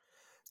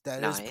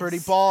 That is pretty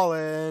Nice.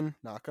 ballin',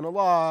 not gonna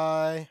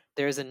lie.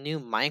 There's a new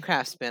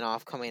Minecraft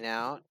spin-off coming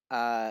out.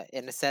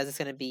 And it says it's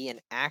going to be an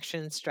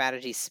action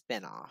strategy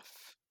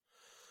spin-off.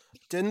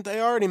 Didn't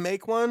they already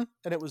make one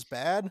and it was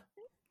bad?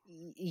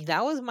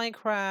 That was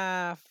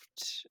Minecraft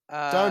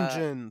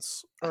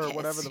Dungeons or okay,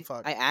 whatever the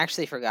fuck. I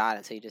actually forgot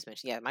until you just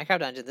mentioned. Yeah, Minecraft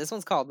Dungeons. This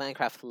one's called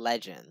Minecraft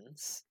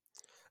Legends.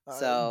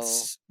 So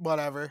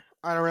Whatever.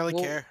 I don't really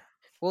we'll care.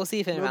 we'll see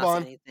if it Move amounts to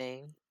on.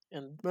 anything.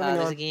 And Moving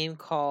there's on. a game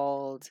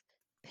called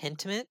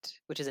Pentiment,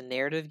 which is a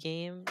narrative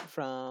game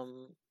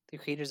from the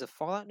creators of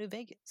Fallout New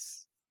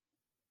Vegas.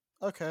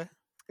 Okay.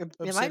 It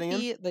might Obsidian.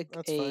 be like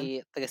That's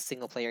fine. a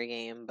single player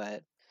game,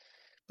 but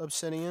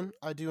Obsidian.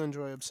 I do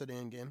enjoy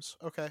Obsidian games.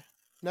 Okay.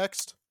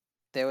 Next.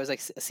 there was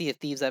like a Sea of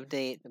Thieves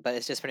update, but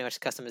it's just pretty much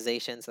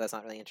customization, so that's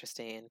not really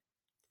interesting.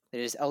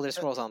 There's Elder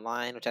Scrolls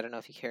Online, which I don't know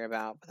if you care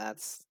about, but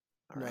that's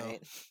all No.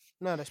 right.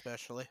 Not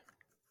especially.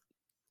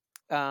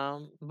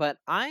 But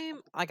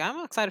I'm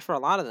excited for a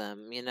lot of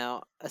them,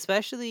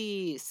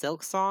 especially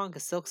Silksong,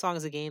 because Silksong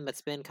is a game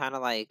that's been kind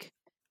of like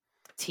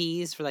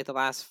teased for like the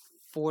last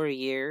 4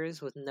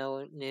 years with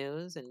no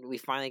news, and we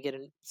finally get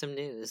some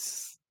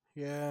news.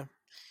 Yeah.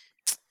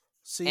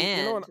 See, And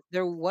you know what?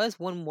 there was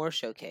one more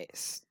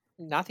showcase,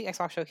 not the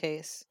Xbox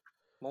showcase,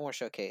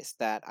 showcase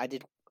that I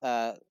did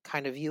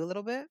kind of view a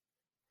little bit,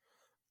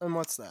 And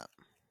what's that?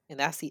 and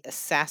that's the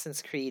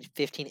Assassin's Creed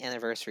 15th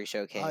anniversary I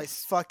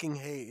showcase. fucking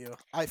hate you.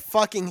 I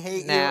fucking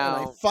hate you, and I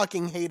Now,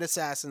 fucking hate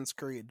Assassin's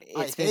Creed.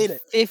 I it's been hate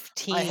it.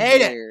 15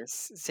 hate it.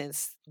 years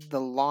since the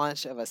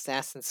launch of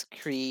Assassin's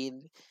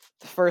Creed,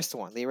 the first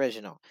one, the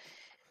original,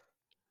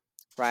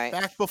 right?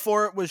 Back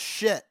before it was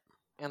shit.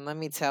 And let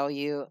me tell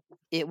you,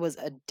 it was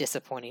a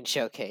disappointing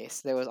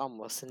showcase. There was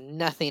almost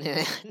nothing in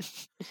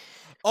it.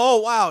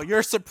 Oh wow,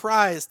 you're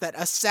surprised that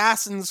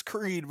Assassin's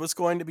Creed was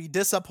going to be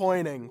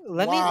disappointing.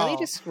 Let wow. me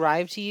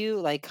describe to you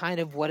like kind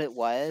of what it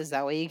was.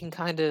 That way you can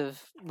kind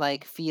of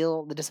like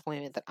feel the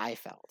disappointment that I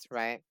felt,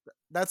 right?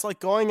 That's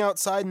like going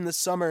outside in the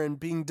summer and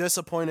being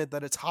disappointed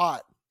that it's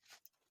hot.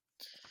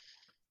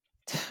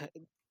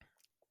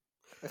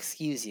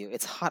 Excuse you.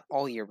 It's hot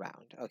all year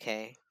round,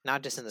 okay?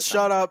 Not just in the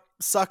Shut summer. up,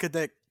 suck a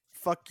dick.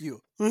 Fuck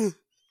you.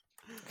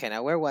 Okay,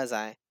 now where was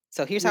I?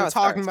 So here's You're how it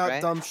talking starts, about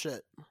right? dumb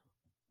shit.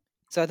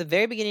 So at the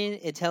very beginning,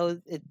 it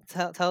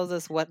tells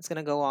us what's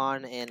gonna go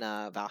on in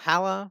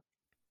Valhalla.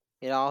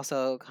 It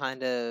also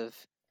kind of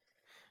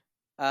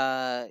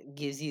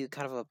gives you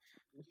kind of a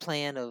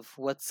plan of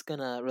what's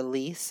gonna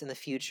release in the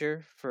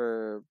future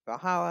for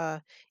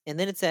Valhalla, and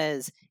then it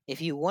says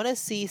if you want to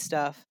see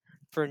stuff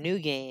for new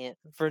games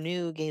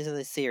in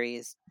the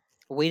series,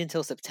 wait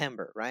until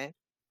September, right?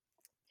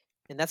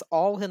 And that's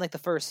all within like the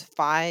first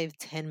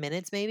 5-10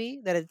 minutes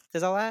maybe that it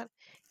does all that,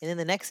 and then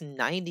the next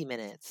 90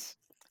 minutes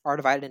are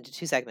divided into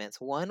two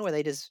segments. One where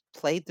they just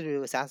play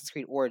through Assassin's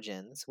Creed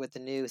Origins with the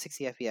new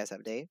 60 FPS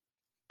update,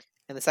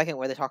 and the second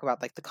where they talk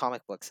about like the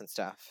comic books and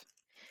stuff.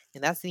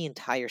 And that's the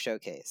entire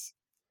showcase.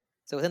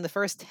 So within the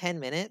first 10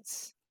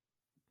 minutes,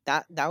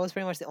 that was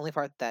pretty much the only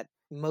part that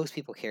most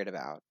people cared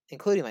about,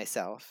 including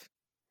myself.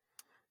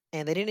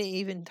 And they didn't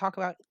even talk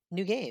about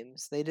new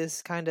games. They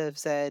just kind of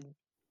said,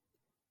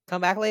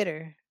 "Come back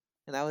later,"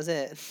 and that was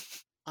it.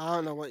 I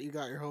don't know what you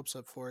got your hopes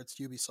up for. It's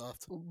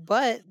Ubisoft.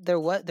 But there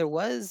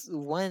was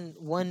one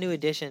new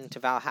addition to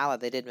Valhalla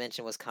they did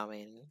mention was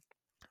coming.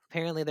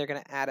 Apparently, they're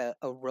gonna add a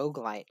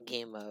roguelite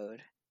game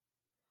mode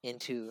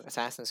into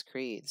Assassin's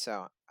Creed.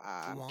 So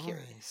I'm Why?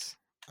 curious.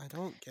 I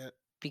don't get.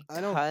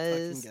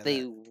 Because get they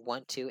it.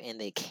 want to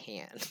and they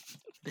can.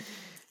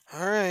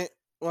 All right.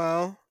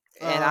 Well,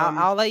 And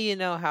I'll let you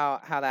know how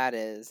that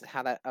is,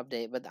 how that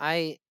update. But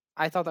I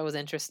thought that was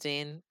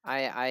interesting. it's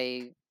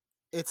I'm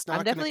not going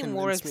to definitely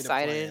more convince me to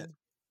play excited. it.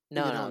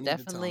 No, You no, don't need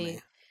to tell me.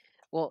 definitely.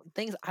 Well,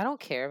 things I don't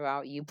care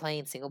about you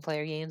playing single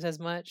player games as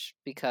much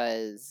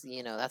because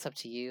that's up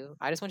to you.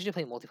 I just want you to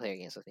play multiplayer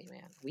games with me,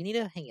 man. We need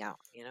to hang out,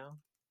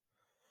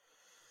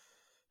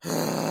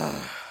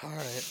 All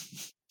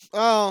right.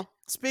 Well,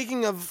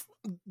 speaking of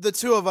the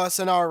two of us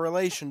in our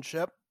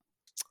relationship,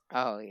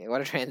 Oh, yeah,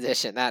 what a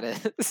transition that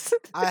is.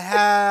 I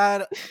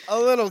had a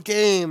little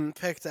game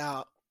picked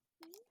out.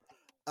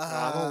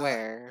 I'm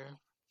aware.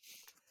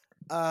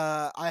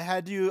 I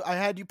had you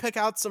pick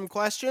out some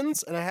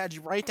questions, and I had you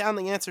write down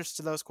the answers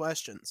to those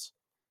questions.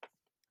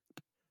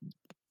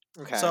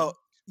 Okay. So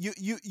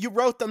you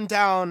wrote them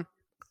down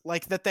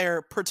like that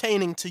they're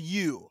pertaining to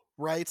you,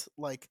 right?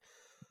 Like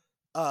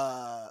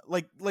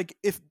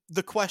if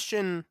the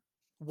question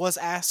was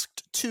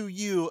asked to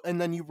you and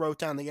then you wrote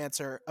down the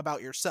answer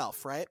about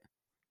yourself, right?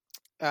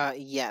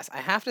 Yes, I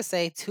have to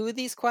say, two of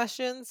these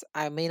questions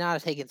I may not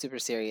have taken super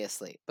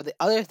seriously, but the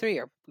other three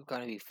are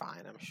going to be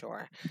fine, I'm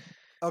sure.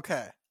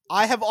 Okay.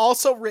 I have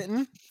also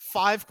written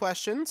 5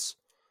 questions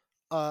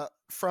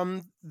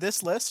from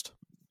this list.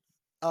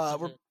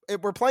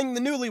 We're playing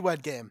the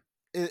Newlywed Game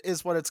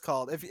is what it's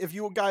called. If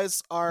you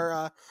guys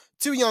are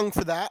too young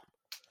for that,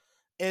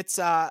 it's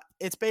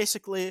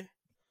basically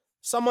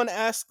someone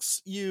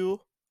asks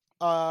you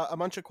a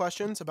bunch of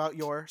questions about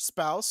your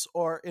spouse,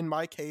 or in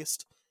my case,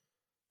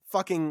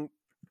 fucking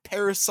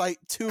parasite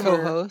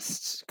tumor.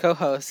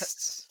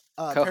 Co-hosts.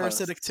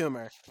 Parasitic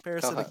tumor.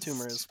 Parasitic Co-host.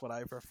 tumor is what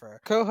I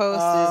prefer. Co-host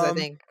is, I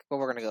think, what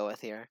we're gonna go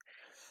with here.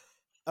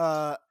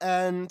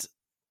 And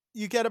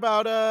you get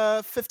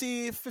about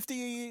 50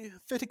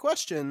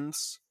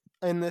 questions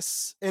in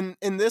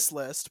this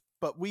list,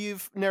 but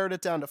we've narrowed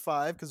it down to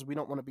 5 because we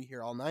don't want to be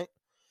here all night.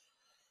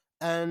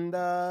 And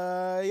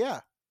yeah,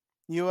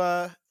 you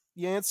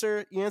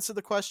answer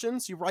the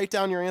questions. You write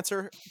down your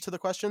answer to the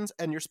questions,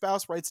 and your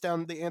spouse writes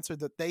down the answer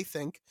that they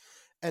think,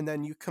 and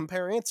then you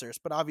compare answers.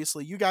 But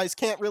obviously, you guys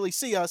can't really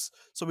see us,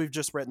 so we've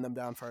just written them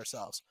down for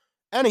ourselves.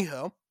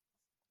 Anywho,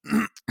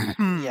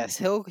 yes,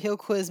 he'll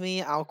quiz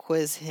me. I'll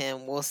quiz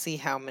him. We'll see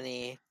how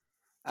many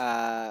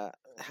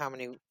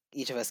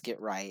each of us get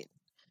right.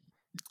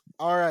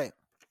 All right.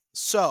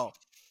 So,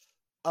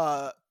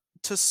 to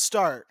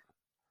start,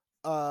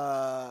 do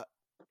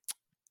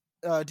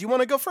you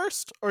want to go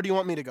first, or do you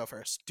want me to go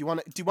first? Do you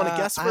want to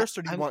guess first,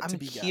 or do you want to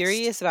be guessed? I'm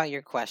curious about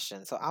your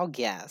question, so I'll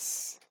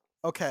guess.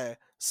 Okay.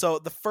 So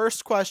the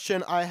first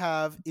question I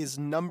have is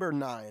number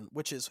 9,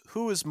 which is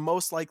who is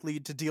most likely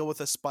to deal with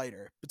a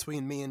spider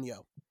between me and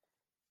you?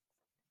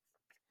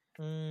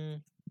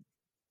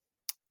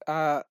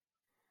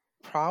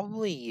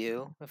 Probably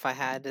you, if I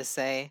had to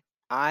say.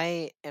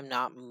 I am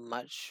not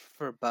much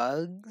for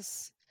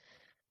bugs.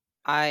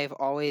 I've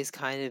always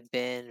kind of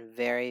been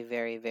very,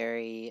 very,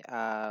 very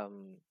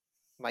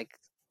like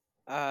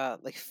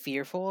like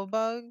fearful of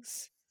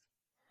bugs.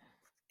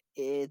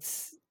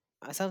 It's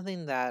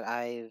something that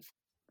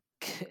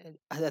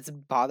that's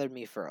bothered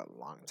me for a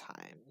long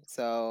time.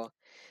 So,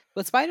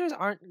 but spiders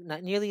aren't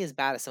not nearly as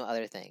bad as some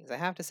other things. I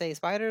have to say,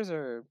 spiders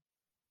are,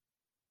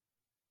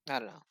 I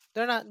don't know.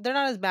 They're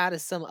not as bad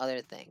as some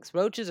other things.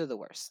 Roaches are the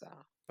worst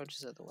though.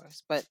 Roaches are the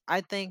worst. But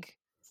I think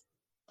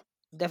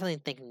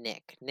definitely think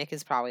Nick. Nick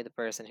is probably the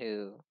person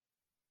who'll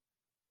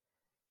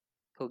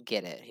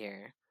get it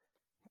here.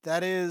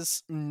 That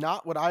is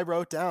not what I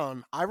wrote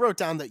down. I wrote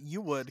down that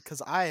you would,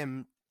 because I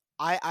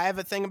have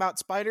a thing about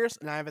spiders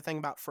and I have a thing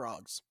about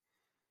frogs.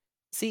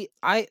 See,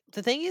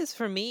 the thing is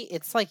for me,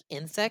 it's like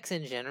insects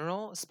in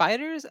general.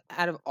 Spiders,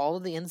 out of all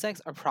of the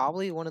insects, are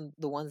probably one of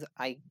the ones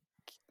I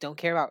don't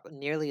care about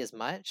nearly as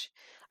much.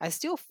 I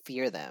still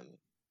fear them,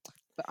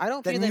 but I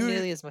don't fear Then them you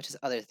nearly as much as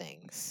other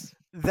things.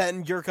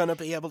 then you're gonna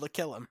be able to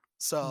kill him.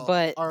 So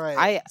But all right.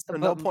 I So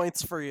no but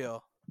points for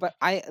you. but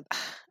I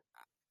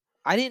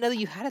didn't know that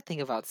you had to think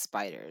about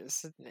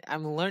spiders.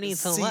 I'm learning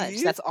so much.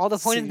 See? That's all the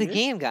point of the See?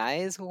 game,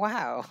 guys.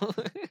 Wow.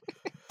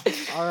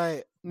 All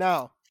right.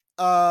 Now,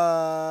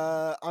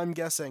 I'm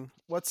guessing.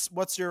 What's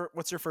your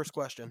first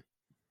question?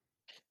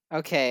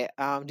 Okay.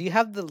 Do you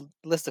have the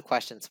list of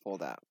questions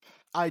pulled up?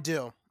 I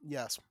do.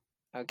 Yes.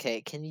 Okay.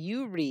 Can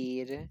you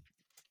read,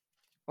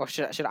 or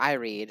should I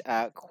read?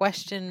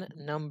 Question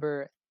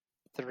number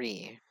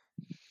 3.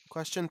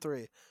 Question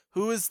 3.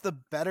 Who is the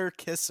better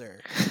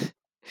kisser?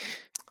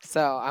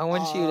 So I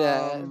want you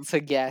to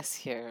guess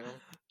here.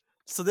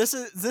 So this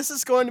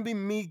is going to be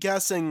me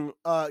guessing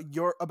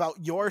about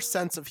your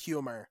sense of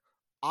humor.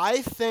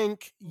 I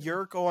think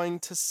you're going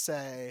to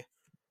say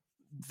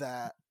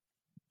that.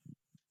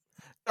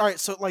 All right,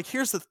 so like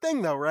here's the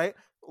thing though, right?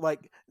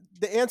 Like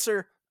the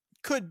answer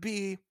could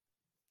be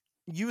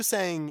you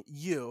saying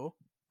you,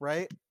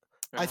 right?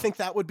 I think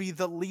that would be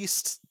the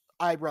least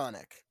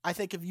ironic. I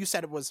think if you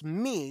said it was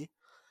me,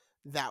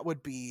 that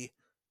would be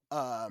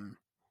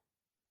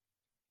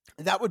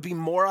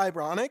more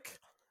ironic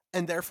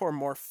and therefore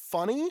more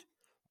funny,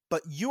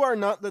 but you are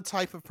not the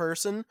type of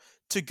person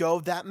to go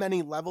that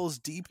many levels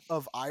deep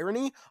of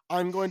irony.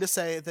 I'm going to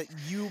say that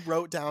you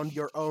wrote down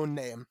your own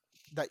name,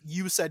 that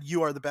you said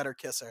you are the better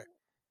kisser.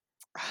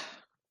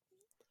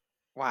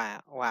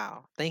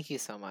 Wow. Thank you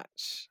so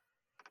much.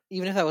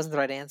 Even if that wasn't the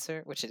right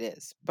answer, which it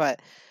is,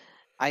 but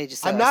I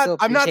just I'm still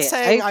not appreciate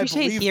saying I I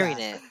appreciate believe hearing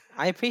that. it.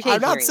 I appreciate I'm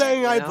not hearing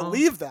saying it, I you know?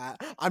 believe that.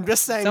 I'm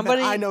just saying that I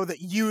Somebody- know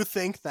that you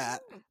think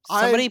that.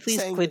 Somebody I'm please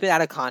saying clip it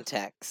out of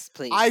context,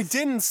 please. I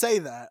didn't say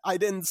that. I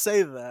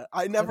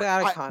never. it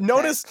out of I context.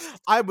 noticed.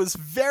 I was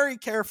very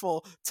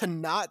careful to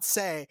not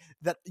say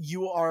that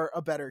you are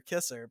a better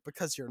kisser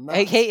because you're not.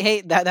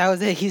 Hey, that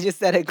was it. He just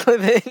said it. Clip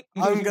it.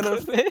 I'm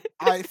gonna. Clip it.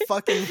 I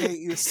fucking hate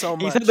you so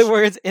much. He said the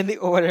words in the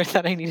order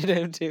that I needed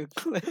him to.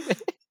 Clip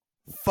it.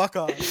 Fuck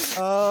off.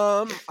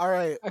 All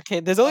right.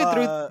 Okay, there's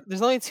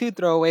only 2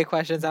 throwaway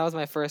questions. That was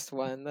my first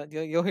one.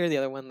 You'll hear the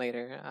other one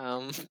later.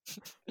 All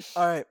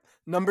right.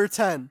 Number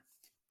 10.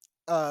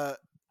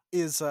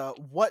 Is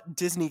what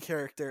Disney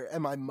character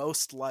am I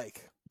most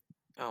like?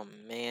 Oh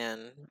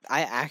man,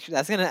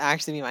 that's gonna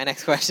actually be my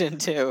next question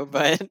too.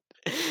 But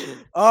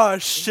oh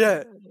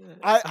shit,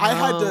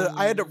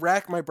 I had to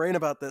rack my brain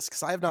about this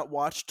because I have not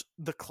watched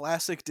the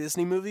classic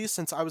Disney movies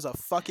since I was a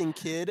fucking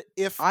kid,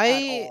 if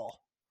at all.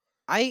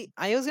 I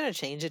was gonna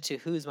change it to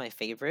who's my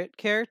favorite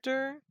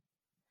character.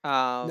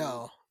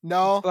 No,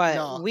 but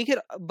no. we could.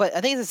 But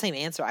I think it's the same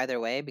answer either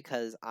way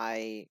because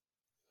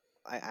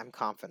I'm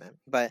confident.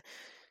 But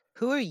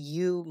who are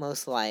you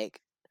most like?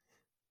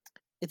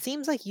 It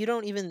seems like you're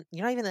not even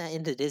that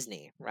into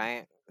Disney,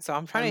 right? So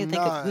I'm trying to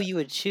think of who you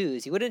would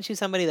choose. You wouldn't choose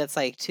somebody that's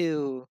like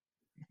too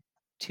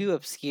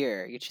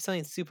obscure. You choose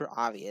something super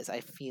obvious.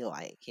 I feel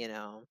like, you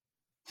know.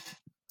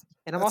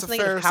 And I'm That's also a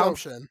thinking fair of how.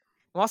 assumption.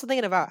 I'm also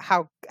thinking about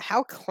how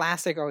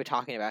classic are we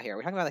talking about here? Are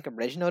we talking about like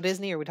original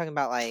Disney, or are we talking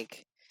about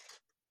like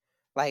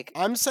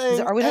I'm saying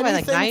are we talking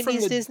about like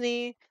 90s the,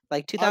 Disney,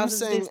 like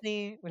 2000s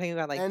Disney? We're talking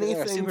about like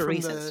the super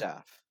recent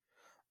stuff.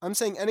 I'm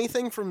saying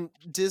anything from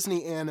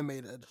Disney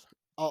animated.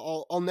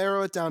 I'll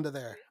narrow it down to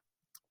there.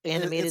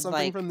 Animated, it's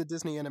something like from the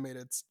Disney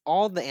animated.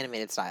 All the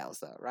animated styles,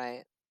 though,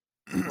 right?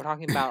 We're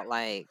talking about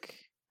like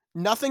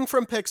nothing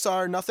from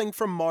Pixar, nothing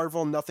from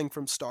Marvel, nothing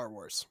from Star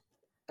Wars.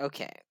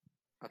 Okay.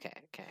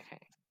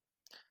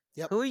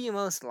 Yep. Who are you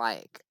most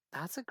like?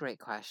 That's a great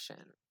question.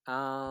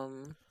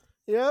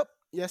 Yep.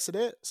 Yes, it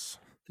is.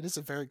 It is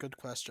a very good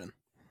question.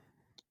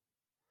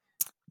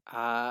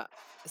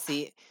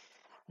 See,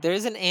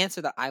 there's an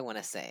answer that I want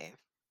to say,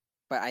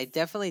 but I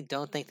definitely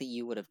don't think that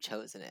you would have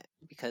chosen it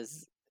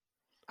because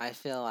I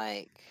feel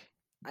like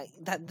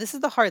this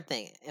is the hard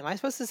thing. Am I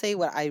supposed to say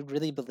what I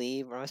really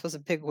believe, or am I supposed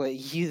to pick what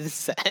you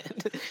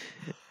said?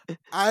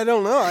 I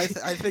don't know. I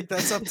think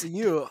that's up to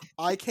you.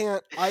 I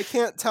can't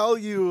tell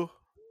you.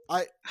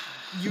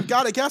 You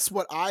gotta guess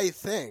what I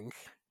think.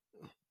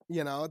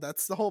 You know,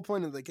 that's the whole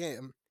point of the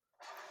game.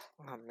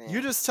 Oh man.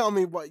 You just tell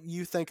me what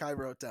you think I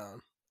wrote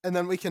down, and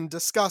then we can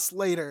discuss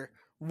later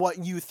what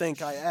you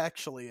think I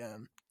actually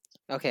am.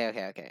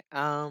 Okay.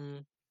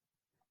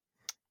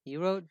 You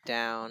wrote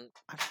down.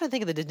 I'm trying to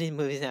think of the Disney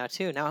movies now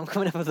too. Now I'm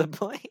coming up with a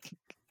blank.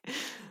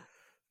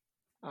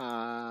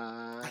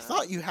 I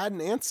thought you had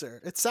an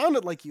answer. It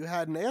sounded like you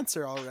had an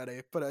answer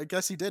already, but I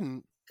guess you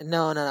didn't.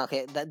 No.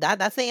 Okay,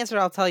 that's the answer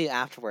I'll tell you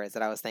afterwards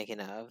that I was thinking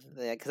of.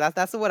 Because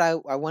that's what I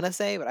want to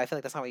say, but I feel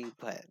like that's not what you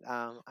put.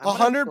 I'm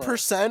gonna put-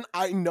 100%.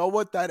 I know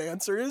what that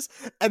answer is,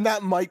 and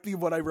that might be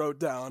what I wrote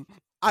down.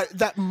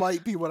 That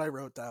might be what I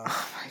wrote down.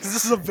 Oh my 'Cause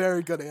this is a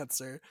very good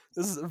answer.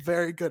 This is a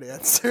very good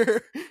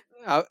answer.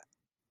 Oh,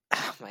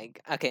 oh my.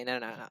 Okay, no.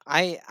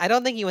 I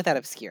don't think you went that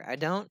obscure. I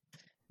don't.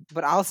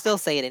 But I'll still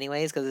say it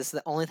anyways because it's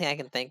the only thing I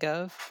can think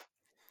of.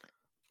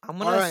 I'm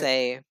gonna Alright.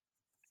 say,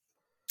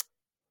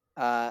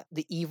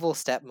 the evil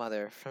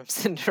stepmother from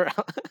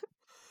Cinderella.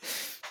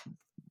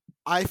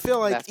 I feel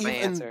like That's my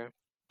answer.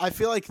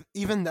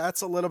 even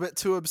that's a little bit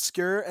too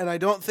obscure, and I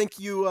don't think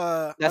you.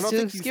 I That's don't too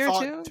think you obscure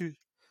thought too?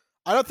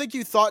 I don't think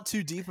you thought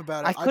too deep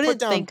about it. I couldn't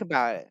think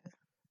about it.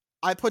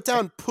 I put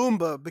down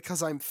Pumbaa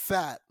because I'm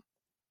fat.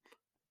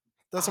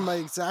 Those are my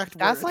exact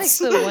That's words.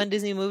 like the one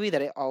Disney movie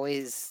that I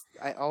always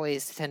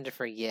tend to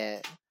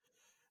forget.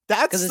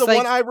 That's 'Cause the it's like-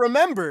 one I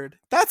remembered.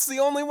 That's the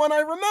only one I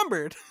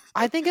remembered.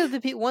 I think of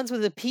the ones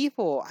with the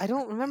people. I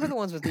don't remember the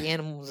ones with the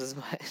animals as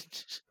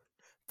much.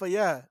 But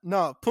yeah,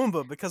 no,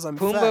 Pumbaa because I'm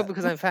Pumbaa fat.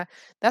 because I'm fat.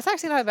 That's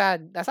actually not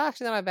bad. That's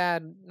actually not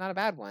a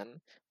bad one.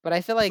 But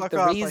I feel like Fuck the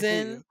off, I hate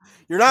reason you.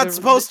 You're not the-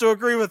 supposed to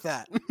agree with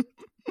that.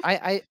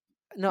 I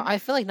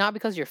feel like not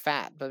because you're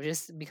fat, but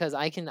just because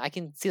I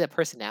can see the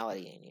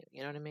personality in you.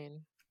 You know what I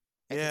mean?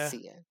 I Yeah. can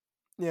see it.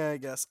 Yeah, I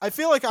guess. I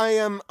feel like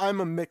I'm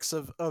a mix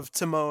of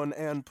Timon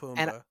and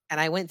Pumbaa. And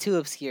I went too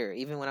obscure,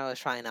 even when I was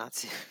trying not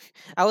to.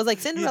 I was like,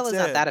 Cinderella's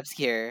not did. that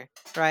obscure,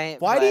 right?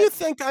 Why do you But-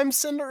 think I'm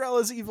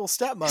Cinderella's evil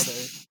stepmother?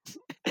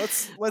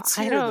 Let's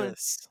I hear don't-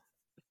 this.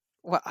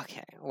 Well,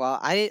 okay. Well,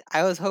 I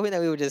was hoping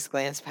that we would just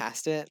glance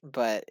past it,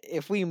 but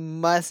if we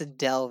must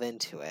delve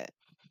into it,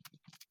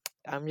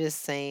 I'm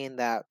just saying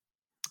that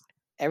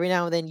every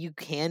now and then you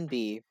can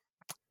be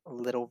a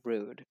little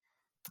rude.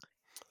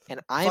 And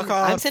I'm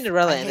off.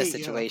 Cinderella I in this hate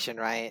you. situation,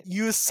 right?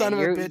 You son of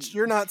a you're- bitch.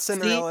 You're not see?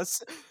 Cinderella.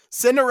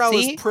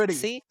 Cinderella's See? pretty.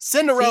 See?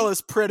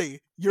 Cinderella's pretty.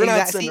 You're not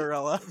Exact- see?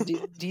 Cinderella.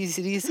 Do you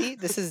see?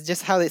 This is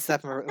just how the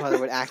stepmother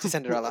would act to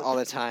Cinderella all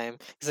the time.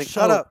 It's like,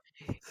 Shut "Oh, up.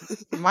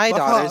 my Fuck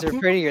daughters off. are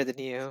prettier than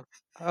you.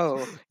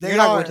 Oh, They you're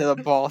not are. going to the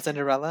ball,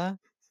 Cinderella.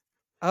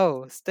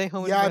 Oh, stay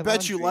home. Yeah, I and do my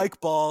bet you laundry." like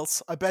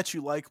balls. I bet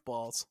you like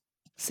balls.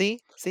 See.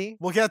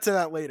 We'll get to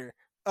that later.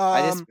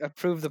 I just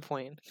approved the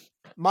point.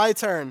 My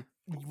turn.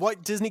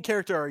 What Disney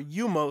character are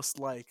you most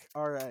like?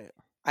 All right.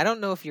 I don't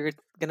know if you're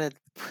gonna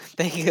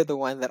think of the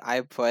one that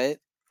I put.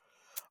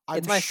 I'm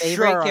It's my sure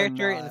favorite I'm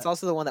character, and it's not.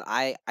 also the one that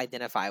I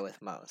identify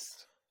with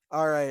most.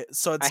 All right.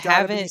 So it's I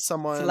got to be haven't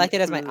someone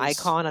Selected as my who's-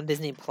 icon on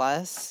Disney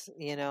Plus.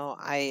 You know,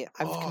 I'm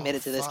Oh,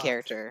 committed to this fuck.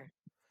 character.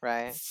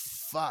 Right?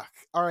 Fuck.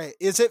 All right.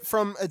 Is it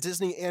from a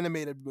Disney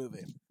animated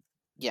movie?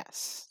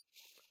 Yes.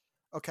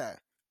 Okay.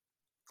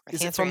 I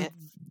Is can't it answer, from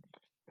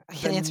I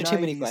can't the answer too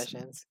many 90s?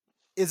 questions.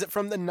 Is it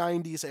from the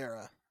 90s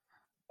era?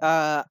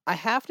 I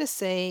have to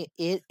say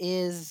it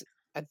is.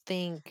 I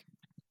think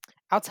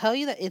I'll tell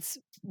you that it's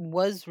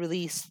was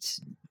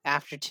released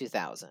after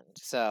 2000.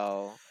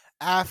 So,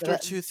 After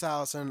that-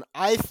 2000.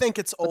 I think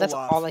it's but Olaf. that's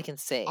all I can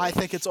say. I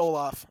think it's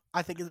Olaf.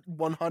 I think it's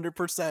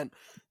 100%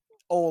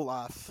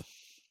 Olaf.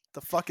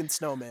 The fucking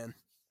snowman.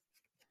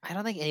 I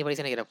don't think anybody's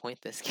gonna get a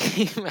point this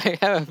game. I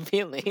have a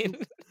feeling.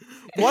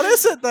 What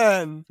is it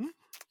then?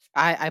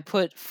 I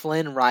put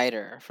Flynn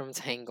Rider from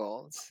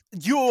Tangled.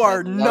 You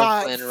are love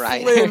not Flynn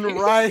Rider. Flynn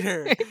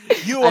Rider.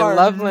 You I are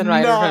love Flynn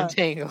Rider from not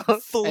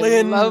Tangled.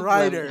 Flynn I love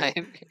Rider. Flynn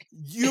Rider.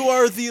 You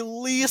are the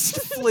least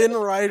Flynn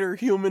Rider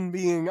human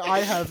being I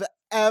have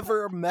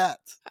ever met.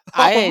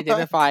 I Oh my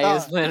identify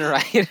as God. Flynn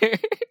Rider.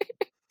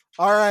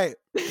 All right,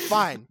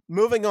 fine.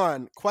 Moving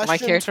on. Question My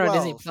character 12. on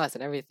Disney Plus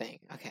and everything.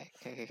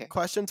 Okay.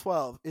 Question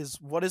 12 is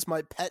what is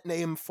my pet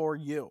name for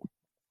you?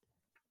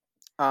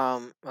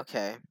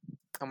 Okay.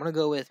 I'm gonna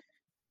go with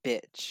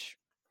bitch.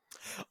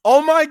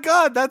 Oh my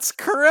god, that's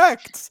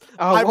correct.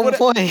 Oh, I 1 would've-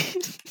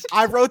 point.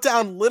 I wrote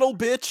down little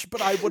bitch,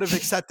 but I would have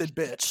accepted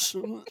bitch.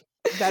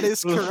 That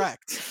is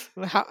correct.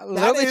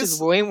 Little bitch is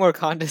is- way more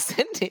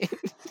condescending.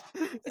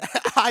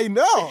 I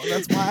know.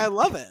 That's why I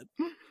love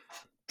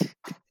it.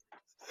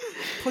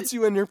 Puts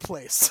you in your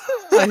place.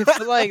 I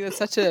feel like it's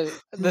such a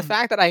Hmm. the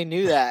fact that I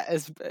knew that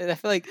is. I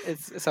feel like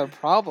it's a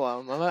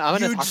problem. I'm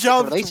in a You toxic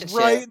jumped relationship.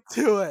 right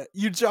to it.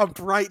 You jumped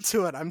right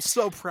to it. I'm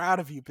so proud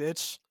of you,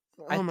 bitch.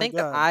 I Oh my think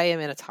God. that I am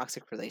in a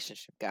toxic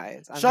relationship,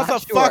 guys. I'm Shut the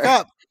not fuck sure.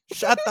 up.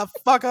 Shut the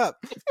fuck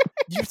up.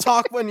 You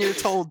talk when you're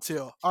told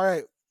to. All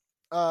right.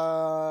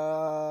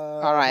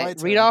 All right,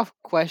 read turn. off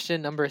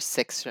question number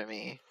 6 for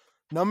me.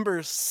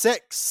 Number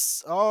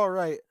 6. All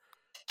right.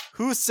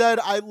 Who said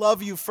I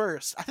love you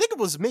first? I think it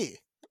was me.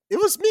 It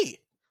was me.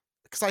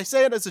 Because I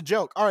say it as a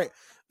joke. All right.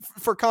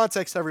 For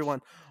context,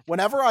 everyone.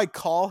 Whenever I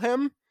call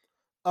him,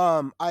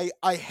 I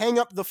hang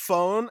up the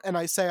phone and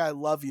I say I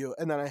love you,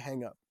 and then I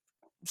hang up.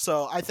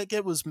 So I think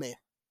it was me.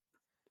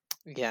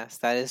 Yes,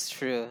 that is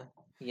true.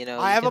 I You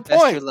have a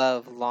confessed your point.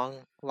 love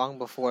long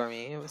before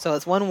me. So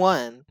it's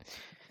 1-1.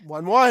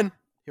 1-1.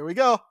 Here we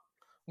go.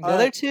 The All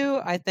other right. two,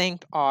 I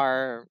think,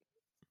 are.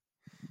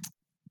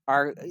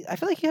 I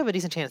feel like you have a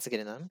decent chance of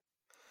getting them.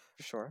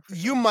 For sure.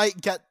 You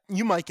might get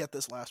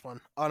this last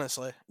one.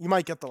 Honestly, you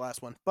might get the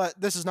last one, but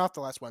this is not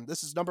the last one.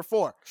 This is number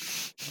 4.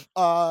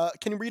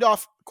 Can you read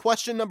off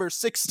question number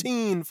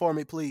 16 for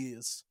me,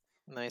 please?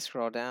 Nice,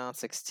 scroll down.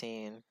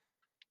 16.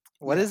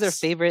 What is their Yes.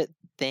 favorite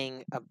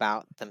thing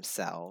about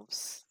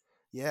themselves?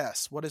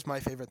 Yes. What is my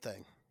favorite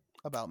thing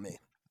about me?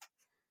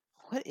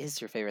 What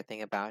is your favorite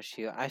thing about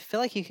you? I feel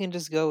like you can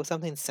just go with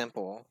something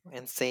simple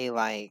and say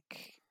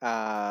like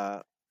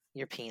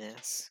your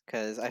penis,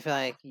 because I feel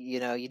like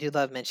you do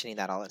love mentioning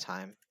that all the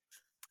time,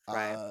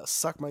 right?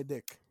 Suck my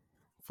dick.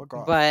 Fuck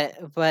off.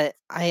 But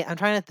I'm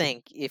trying to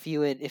think if you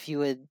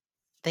would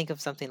think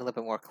of something a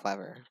little bit more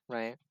clever,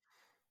 right?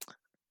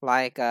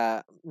 Like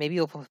maybe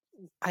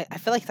I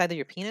feel like it's either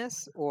your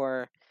penis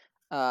or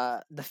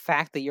the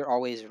fact that you're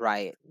always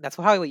right. That's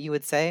probably what you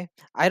would say.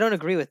 I don't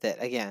agree with it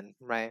again,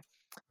 right?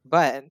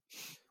 But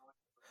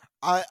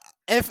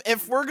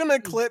If we're gonna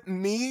clip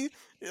me,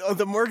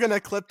 then we're gonna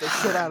clip the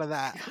shit out of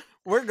that.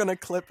 We're gonna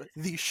clip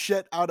the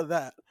shit out of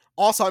that.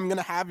 Also, I'm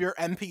gonna have your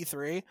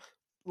MP3,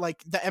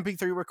 like the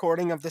MP3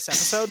 recording of this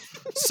episode.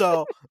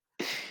 So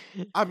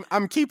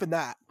I'm keeping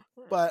that.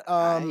 But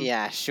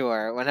yeah,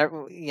 sure.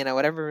 Whenever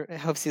whatever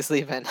helps you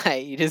sleep at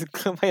night, you just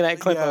play that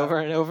clip yeah. over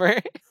and over.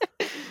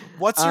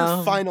 What's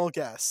your final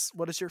guess?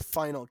 What is your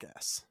final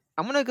guess?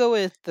 I'm gonna go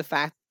with the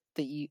fact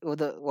that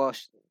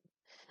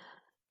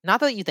not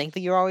that you think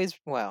that you're always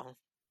I'm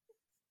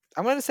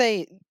gonna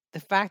say the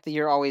fact that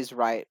you're always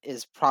right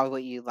is probably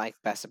what you like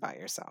best about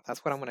yourself.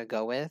 That's what I'm gonna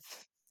go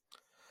with.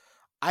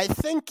 I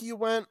think you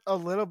went a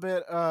little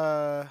bit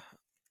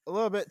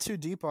too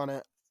deep on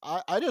it.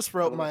 I just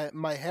wrote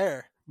my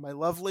hair, my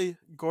lovely,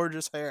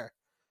 gorgeous hair.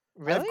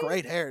 I have Really?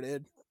 great hair,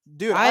 dude.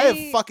 Dude, I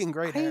have fucking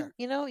great hair.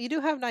 You do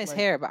have nice Like,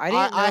 hair, but I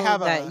didn't I know have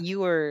that a you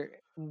were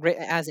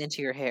as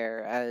into your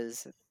hair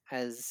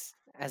as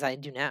I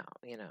do now.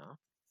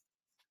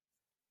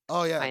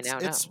 oh yeah, I now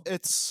know.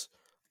 it's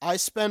I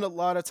spend a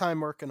lot of time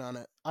working on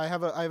it. I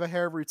have a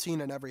hair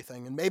routine and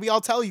everything, and maybe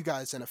I'll tell you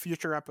guys in a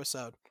future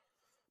episode.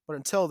 But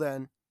until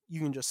then, you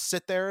can just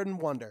sit there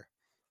and wonder.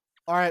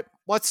 All right,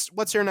 what's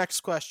your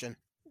next question?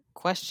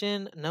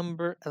 Question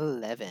number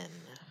 11.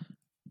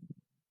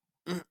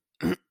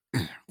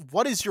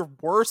 What is your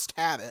worst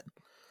habit?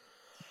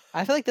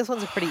 I feel like this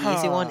one's a pretty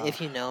easy one if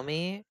you know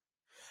me.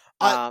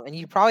 I- And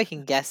you probably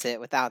can guess it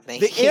without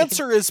thinking. The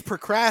answer is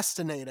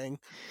procrastinating.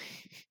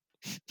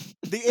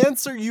 The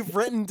answer you've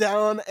written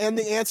down and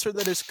the answer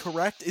that is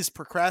correct is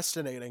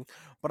procrastinating.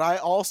 But I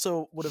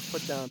also would have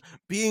put down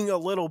being a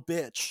little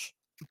bitch.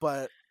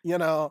 But,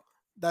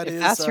 that if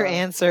is that's your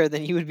answer,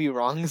 then you would be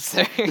wrong,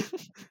 sir.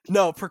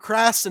 No,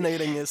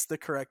 procrastinating is the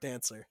correct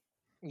answer.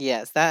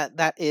 Yes,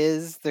 that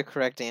is the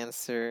correct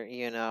answer.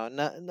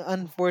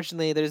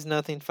 Unfortunately, there's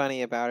nothing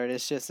funny about it.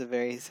 It's just a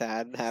very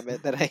sad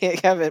habit that I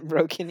haven't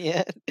broken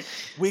yet.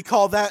 We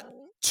call that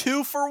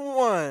 2 for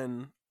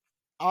 1.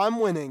 I'm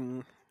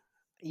winning.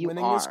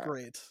 Winning is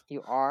great.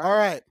 You are. All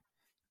right.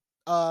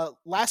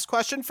 Last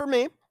question for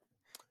me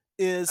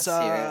is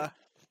Let's hear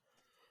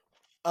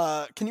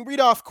it. can you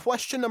read off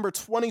question number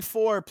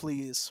 24,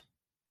 please?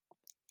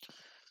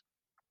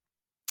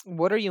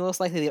 What are you most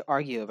likely to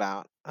argue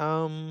about?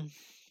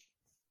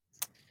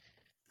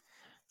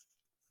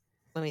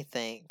 Let me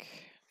think.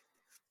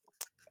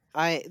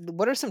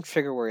 What are some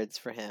trigger words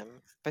for him?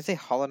 If I say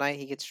Hollow Knight,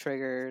 he gets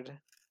triggered.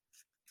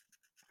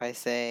 If I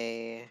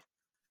say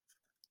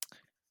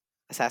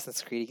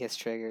Assassin's Creed, he gets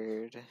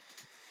triggered.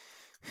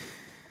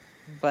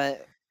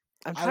 But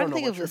I'm trying to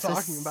think of what you're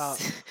talking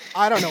about.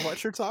 I don't know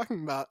what you're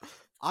talking about.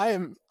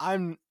 I'm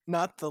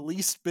not the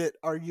least bit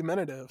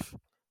argumentative.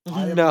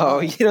 No,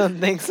 you don't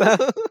think so?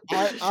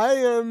 I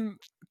am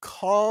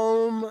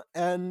calm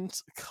and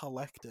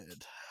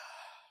collected.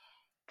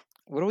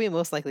 What are we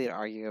most likely to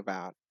argue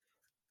about?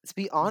 To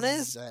be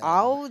honest, Zen.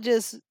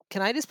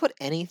 can I just put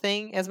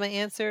anything as my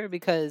answer?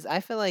 Because I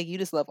feel like you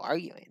just love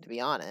arguing, to be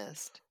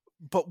honest.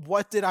 But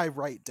what did I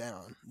write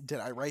down? Did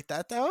I write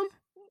that down?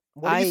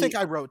 What do you think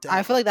I wrote down?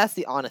 I feel like that's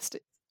the honest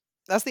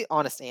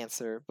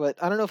answer,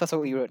 but I don't know if that's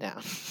what you wrote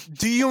down.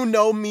 Do you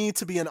know me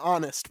to be an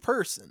honest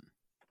person?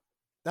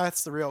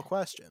 That's the real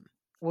question.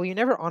 Well, you're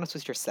never honest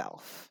with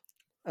yourself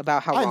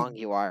about how wrong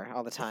you are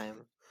all the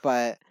time.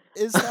 But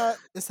is that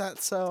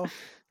so?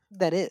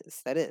 That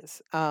is.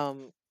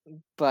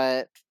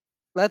 But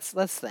let's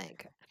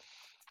think.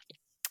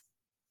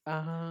 What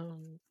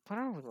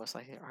are we most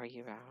likely to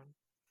argue about?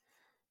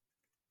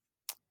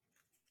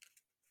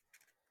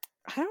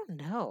 I don't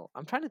know.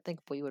 I'm trying to think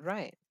what you would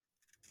write.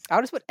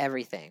 I'll just put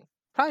everything.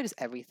 Probably just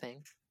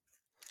everything.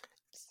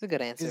 It's a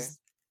good answer.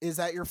 Is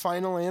that your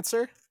final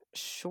answer?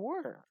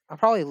 Sure. I'll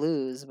probably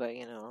lose, but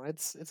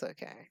it's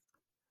okay.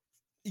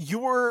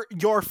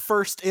 your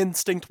first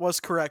instinct was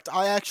correct.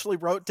 I actually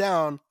wrote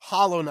down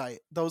Hollow Knight.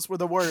 Those were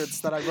the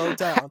words that I wrote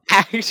down.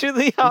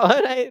 Actually, Hollow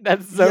Knight?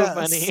 That's so Yes.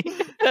 funny.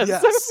 That's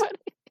so Yes. funny.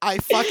 I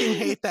fucking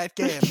hate that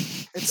game.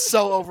 It's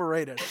so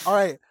overrated. All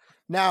right,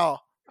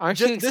 now Aren't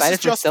you this is excited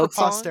for just for Silk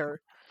Song?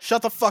 posterity.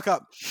 Shut the fuck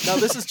up. No,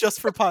 this is just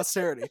for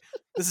posterity.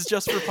 This is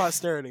just for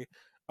posterity.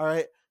 All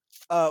right.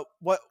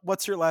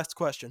 What's your last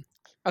question?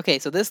 Okay,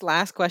 so this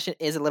last question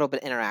is a little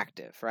bit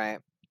interactive, right?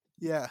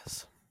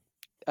 Yes.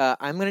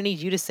 I'm gonna need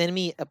you to send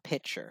me a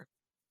picture,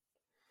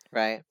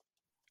 right?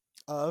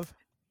 Of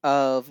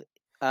Of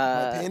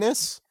my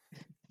penis?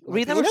 My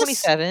read number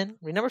penis? 27.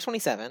 Read number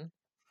 27.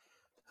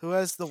 Who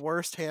has the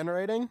worst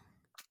handwriting?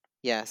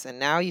 Yes, and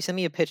now you send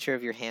me a picture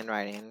of your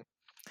handwriting.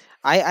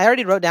 I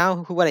already wrote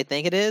down what I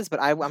think it is, but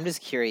I'm just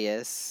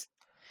curious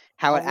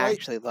how it I'll write-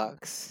 actually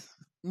looks.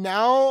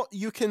 Now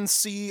you can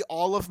see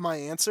all of my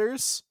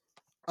answers.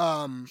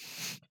 Yeah,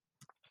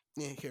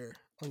 here.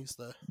 I'll use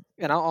the.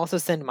 And I'll also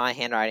send my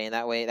handwriting.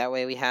 That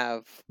way we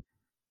have.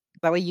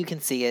 That way you can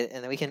see it,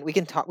 and then we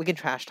can talk. We can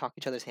trash talk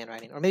each other's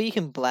handwriting, or maybe you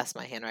can bless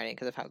my handwriting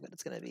because of how good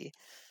it's gonna be.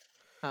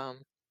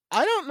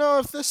 I don't know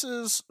if this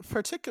is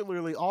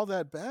particularly all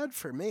that bad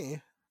for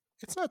me.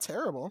 It's not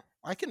terrible.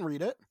 I can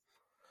read it.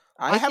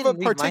 I have can a read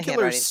my particular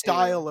handwriting, too.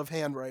 style of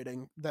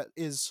handwriting that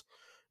is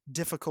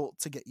difficult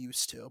to get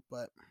used to,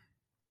 but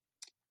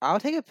I'll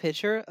take a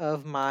picture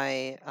of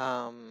my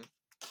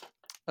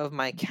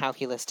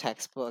calculus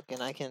textbook,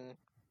 and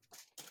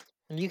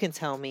you can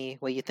tell me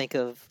what you think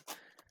of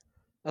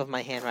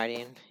my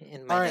handwriting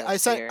in my all right.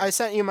 notes here. I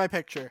sent you my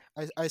picture.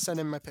 I sent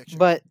in my picture.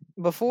 But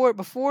before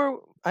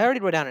I already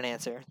wrote down an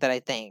answer that I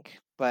think,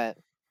 but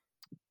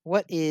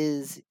what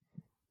is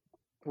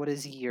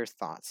your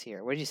thoughts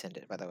here? Where did you send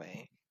it, by the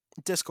way?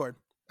 Discord.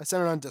 I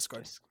sent it on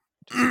Discord.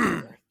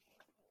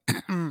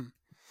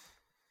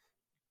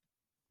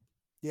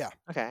 Yeah.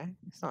 Okay,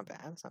 it's not bad.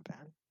 It's not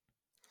bad.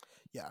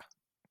 Yeah.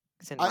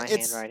 It's in my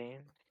it's- handwriting.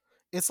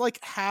 It's like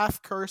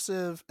half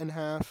cursive and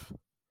half.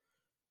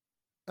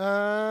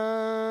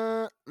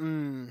 My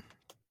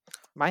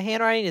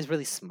handwriting is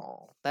really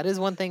small. That is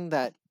one thing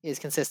that is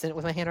consistent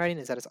with my handwriting,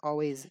 is that it's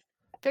always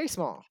very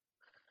small.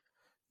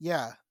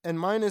 Yeah, and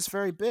mine is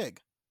very big.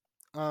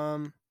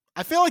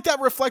 I feel like that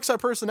reflects our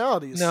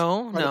personalities.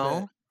 No, quite a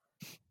no.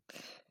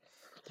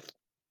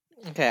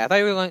 Okay, I thought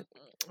you were going.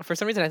 For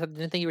some reason,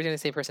 didn't think you were going to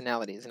say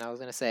personalities, and I was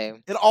going to say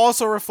It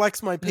also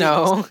reflects my penis.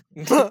 no.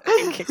 God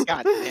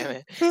damn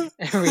it!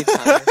 Every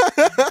time.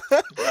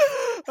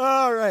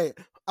 All right.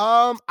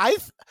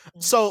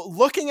 So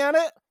looking at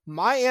it,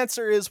 my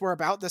answer is we're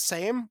about the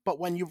same. But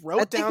when you I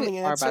wrote think down we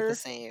the are about the answer,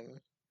 same.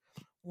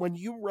 when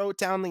you wrote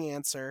down the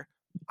answer,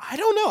 I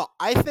don't know.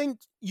 I think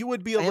you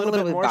would be a I am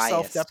little bit more biased.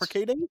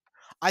 self-deprecating.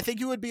 I think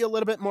you would be a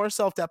little bit more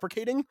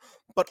self-deprecating,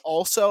 but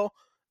also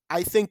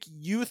I think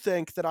you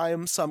think that I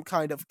am some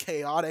kind of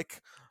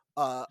chaotic,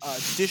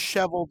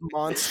 disheveled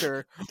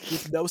monster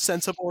with no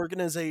sense of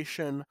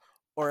organization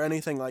or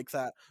anything like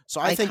that.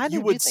 So I think kinda you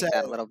do would think say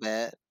that a little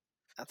bit.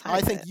 I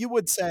think you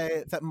would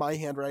say that my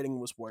handwriting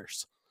was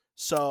worse.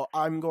 So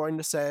I'm going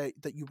to say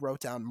that you wrote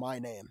down my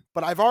name.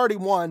 But I've already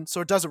won,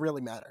 so it doesn't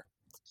really matter.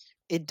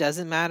 It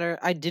doesn't matter.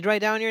 I did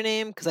write down your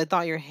name because I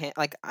thought your hand,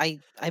 like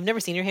I've never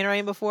seen your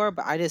handwriting before,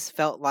 but I just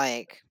felt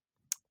like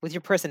with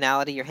your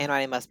personality, your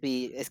handwriting must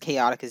be as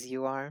chaotic as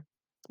you are.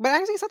 But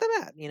actually, it's not that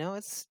bad. You know,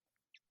 it's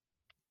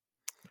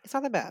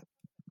not that bad.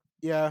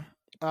 Yeah.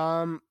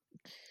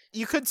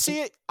 You could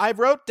see it. I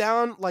wrote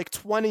down like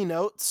 20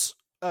 notes,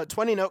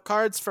 20 note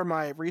cards for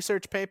my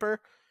research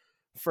paper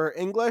for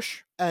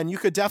English, and you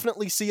could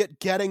definitely see it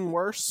getting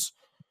worse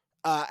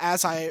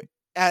as I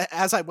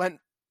went,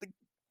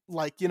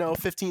 like,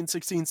 15,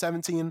 16,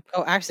 17.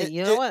 Oh, actually,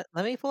 you know what?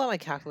 Let me pull out my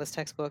calculus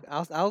textbook.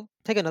 I'll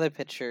take another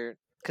picture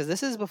because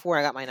this is before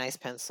I got my nice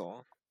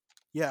pencil.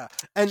 Yeah.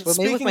 And But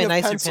maybe with speaking my of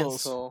nicer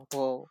pencils, pencil,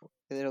 well,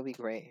 it'll be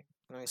great.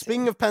 Let me see.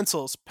 speaking of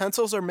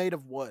pencils are made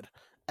of wood.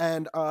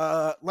 And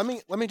let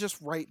me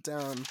just write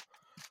down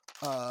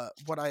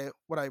what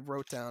I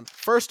wrote down.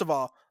 First of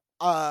all,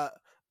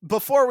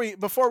 before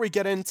we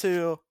get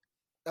into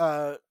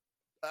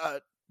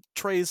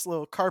Trey's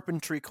little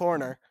carpentry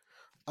corner,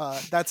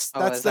 that's is the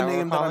that what we're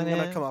name that I'm calling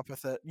gonna it? come up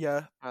with it.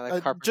 Yeah, Or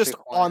the carpentry just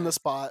corner. on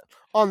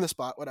the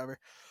spot, whatever.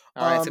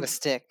 All right, it's gonna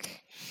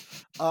stick.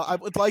 I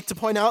would like to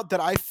point out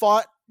that I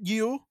fought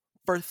you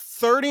for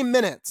 30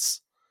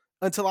 minutes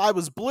until I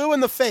was blue in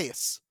the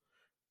face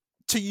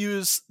to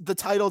use the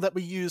title that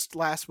we used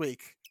last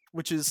week,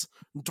 which is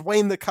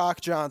Dwayne the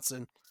Cock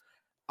Johnson.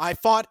 I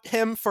fought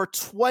him for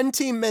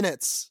 20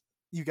 minutes,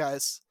 you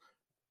guys,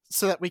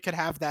 so that we could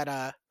have that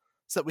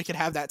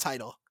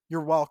title.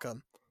 You're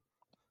welcome.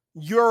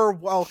 You're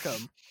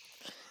welcome.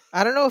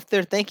 I don't know if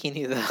they're thanking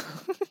you though.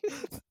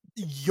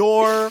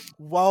 You're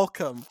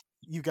welcome,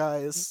 you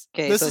guys.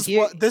 Okay, this so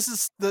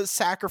is the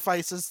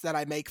sacrifices that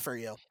I make for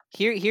you.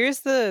 Here's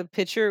the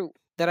picture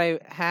that I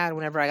had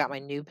whenever I got my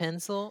new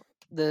pencil.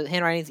 The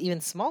handwriting's even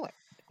smaller.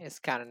 It's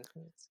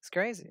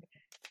crazy.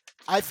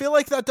 I feel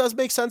like that does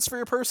make sense for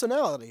your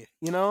personality.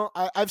 You know,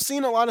 I've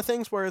seen a lot of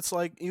things where it's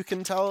like you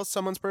can tell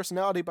someone's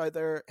personality by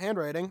their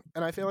handwriting,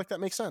 and I feel like that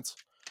makes sense.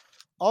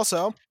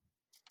 Also,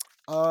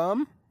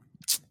 um,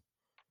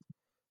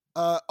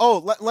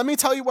 let me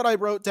tell you what I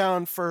wrote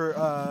down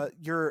for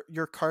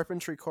your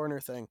carpentry corner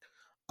thing.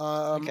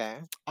 Um, Okay.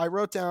 I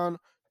wrote down.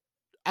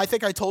 I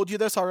think I told you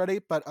this already,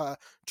 but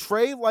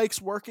Trey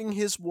likes working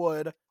his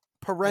wood. Okay.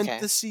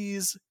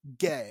 Parentheses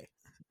gay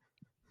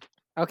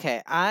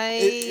Okay.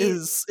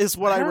 is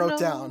what I I don't wrote know.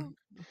 down.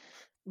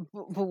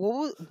 But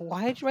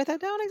why did you write that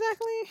down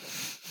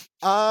exactly?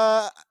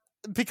 Uh,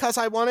 because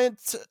I wanted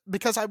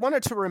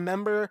to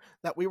remember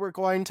that we were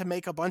going to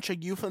make a bunch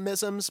of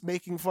euphemisms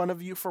making fun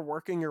of you for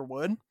working your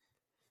wood.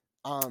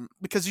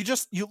 Because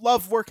you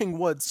love working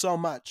wood so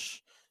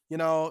much. You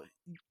know,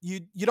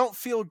 you don't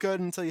feel good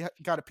until you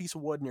got a piece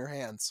of wood in your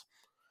hands.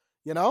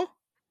 You know,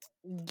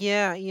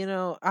 Yeah,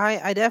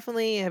 I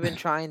definitely have been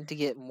trying to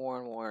get more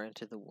and more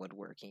into the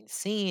woodworking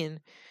scene,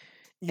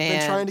 you've been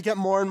trying and to get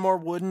more and more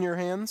wood in your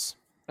hands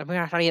I'm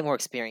trying to get more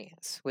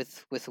experience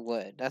with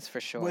wood. That's for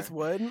with sure.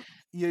 wood.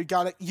 You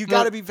gotta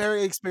But be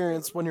very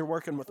experienced when you're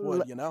working with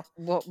wood. l- You know.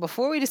 well,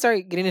 before we just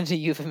start getting into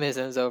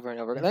euphemisms over and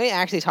over, let me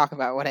actually talk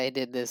about what I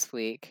did this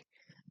week.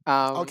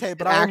 Okay,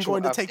 but An I am actual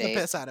going to take the update.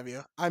 piss out of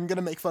you. I'm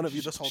gonna make fun of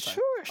you this whole time.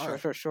 Sure, All sure,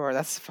 right. sure, sure.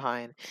 That's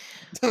fine.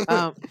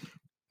 Um,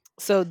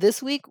 so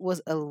this week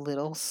was a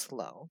little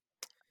slow.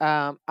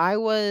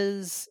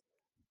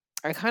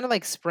 I kind of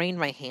like sprained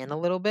my hand a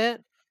little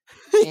bit,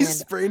 He and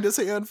sprained his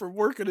hand from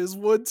working his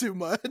wood too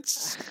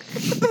much.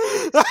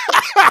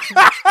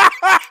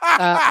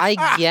 I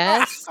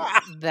guess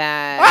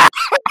that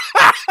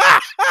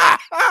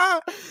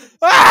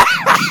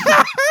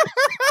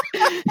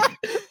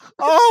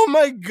Oh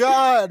my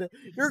god.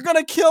 You're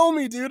gonna kill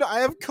me, dude.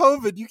 I have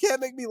COVID. You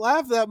can't make me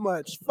laugh that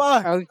much.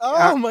 Fuck. okay,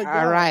 Oh my all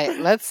god. right.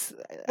 Let's.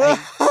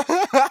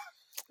 I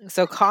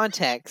So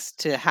context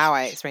to how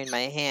I sprained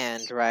my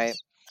hand, right?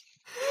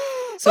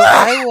 So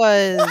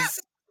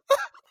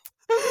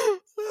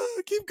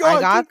Keep I going,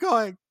 got keep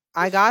going.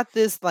 I got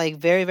this like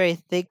very very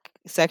thick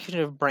section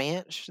of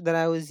branch that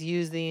I was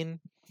using.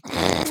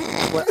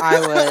 What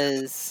I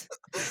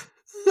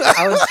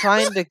was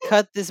trying to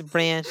cut this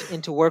branch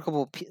into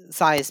workable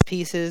size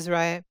pieces,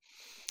 right?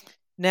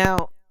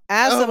 Now,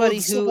 as Oh, somebody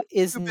so who what's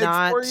is too big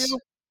for not, you?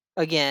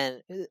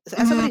 again,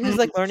 as somebody who's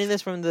like learning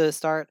this from the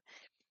start,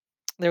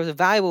 there was a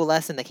valuable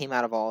lesson that came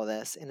out of all of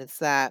this, and it's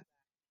that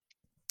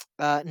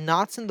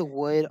knots in the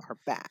wood are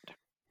bad.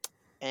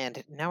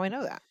 And now I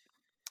know that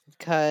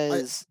I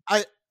because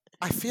I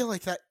I feel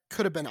like that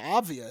could have been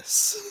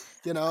obvious,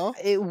 you know?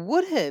 it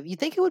would have. You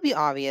think it would be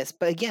obvious,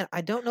 but again,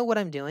 I don't know what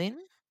I'm doing,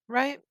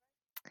 right?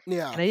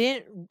 Yeah.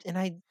 And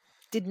I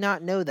did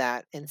not know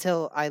that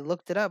until I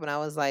looked it up, and I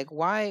was like,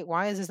 why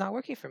is this not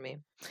working for me?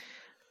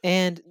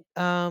 And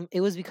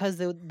it was because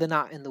the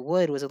knot in the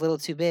wood was a little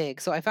too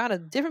big. So I found a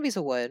different piece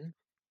of wood,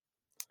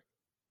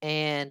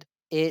 and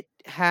it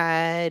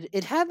had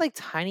like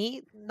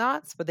tiny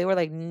knots, but they were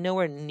like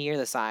nowhere near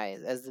the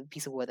size as the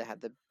piece of wood that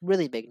had the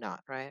really big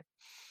knot, right?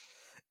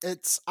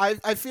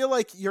 I feel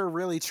like you're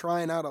really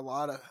trying out a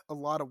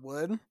lot of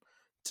wood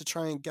to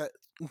try and get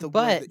the wood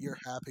But that you're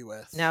happy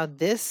with. now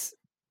this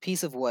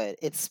piece of wood,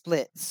 it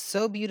split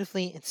so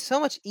beautifully and so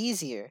much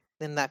easier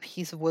than that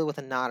piece of wood with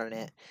a knot on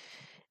it.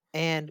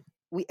 And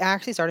we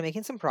actually started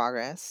making some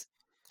progress.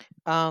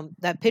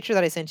 That picture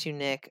that I sent you,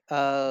 Nick,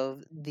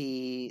 of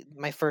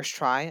my first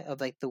try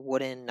of like the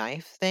wooden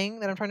knife thing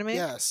that I'm trying to make.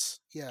 Yes.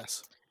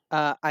 Yes.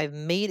 I've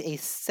made a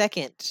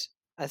second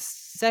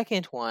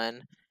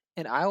one,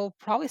 and I will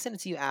probably send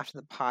it to you after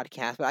the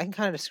podcast. But I can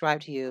kind of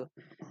describe to you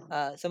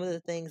some of the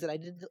things that I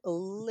did a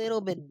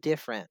little bit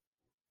different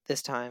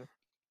this time.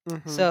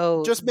 Mhm.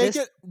 So this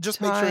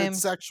Just make sure it's time,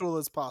 sexual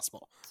as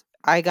possible.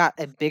 I got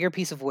a bigger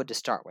piece of wood to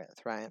start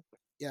with, right?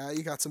 Yeah,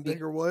 you got some Big,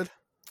 bigger wood.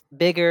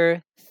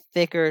 bigger,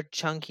 thicker,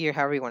 chunkier,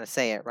 however you want to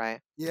say it,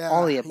 right?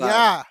 All Yeah. the above.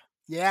 Yeah.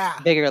 Yeah.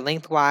 Bigger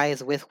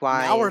lengthwise, Now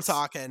we're widthwise,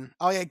 talking.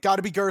 Oh yeah, got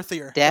to be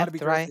girthier. Got to be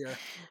depth, right? girthier.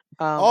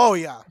 Um, Oh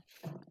yeah.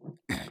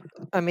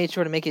 I made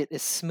sure to make it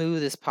as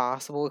smooth as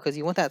possible because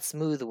you want that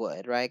smooth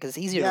wood, right? Because it's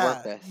easier to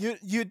work Yeah. with.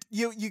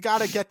 You got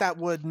to get that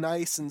wood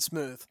nice and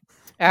smooth.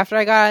 After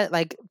I got it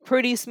like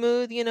pretty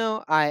smooth,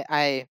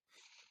 I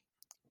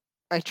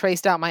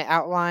traced out my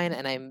outline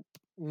and I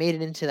made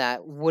it into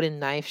that wooden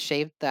knife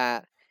shape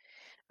that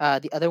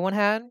the other one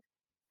had.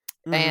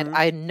 And Mhm.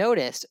 I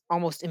noticed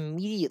almost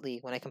immediately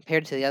when I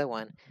compared it to the other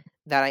one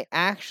that I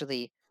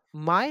actually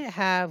might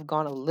have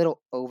gone a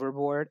little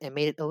overboard and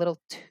made it a little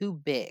too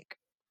big,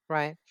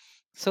 right?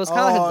 So it's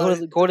kind of like a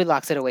Oh,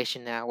 Goldilocks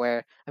situation now,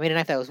 where I made a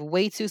knife that was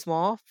way too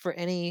small for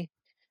anybody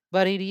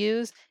to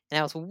use, and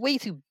that was way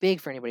too big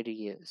for anybody to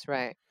use,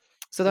 right?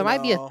 So there you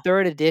might be a know.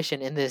 third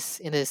edition in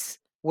this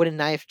wooden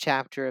knife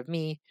chapter of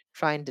me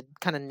trying to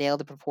kind of nail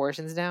the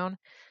proportions down.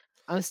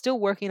 I'm still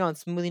working on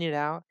smoothing it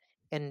out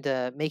and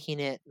making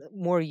it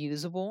more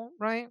usable,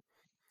 right?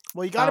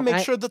 Well, you got to And make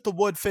sure that the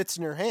wood fits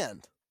in your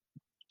hand.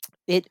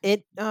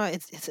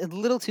 it's a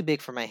little too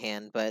big for my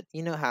hand, but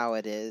you know how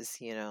it is.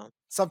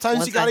 Sometimes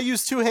Once you gotta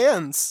use 2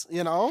 hands,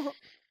 you know?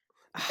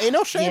 Ain't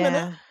no shame in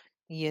it.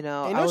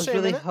 Yeah, Ain't I no was shame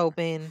really in it.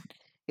 hoping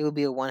it would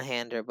be a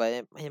one-hander,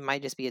 but it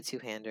might just be a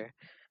two-hander.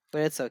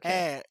 But it's okay.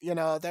 Hey,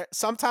 there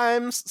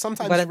sometimes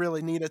But you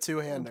really need a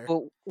 2-hander.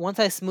 but once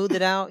I smooth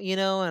it out,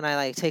 and I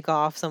like take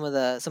off some of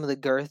the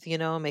girth,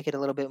 make it a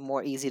little bit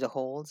more easy to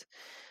hold.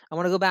 I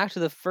want to go back to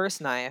the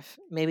first knife,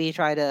 maybe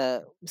try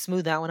to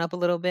smooth that one up a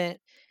little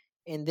bit,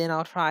 and then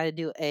I'll try to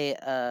do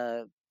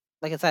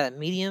like I said, a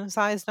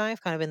medium-sized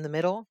knife, kind of in the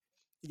middle,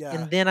 Yeah.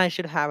 and then I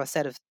should have a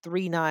set of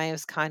 3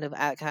 knives, kind of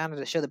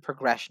to show the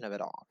progression of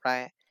it all,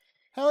 right?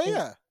 Hell And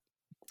yeah.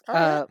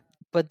 Alright. uh,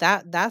 but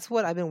that's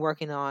what I've been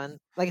working on.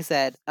 Like I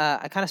said,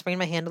 I kind of sprained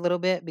my hand a little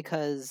bit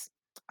because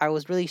I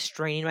was really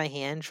straining my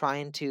hand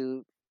trying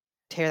to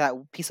tear that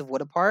piece of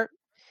wood apart,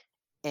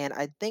 and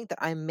I think that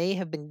I may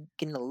have been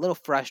getting a little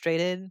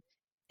frustrated,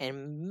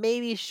 and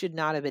maybe should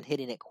not have been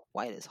hitting it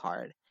quite as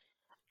hard.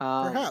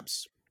 Um,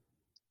 Perhaps.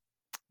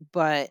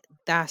 but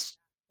that's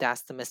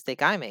the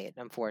mistake I made,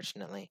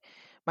 unfortunately.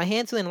 My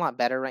hand's feeling a lot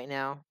better right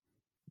now,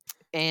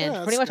 Yeah,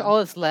 and pretty that's much good. all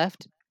that's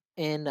left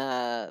in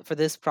for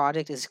this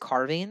project is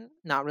carving.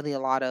 Not really a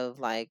lot of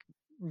like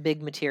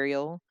big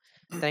material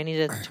that I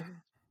need to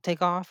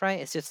take off.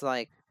 Right, it's just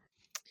like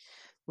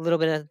a little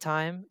bit at a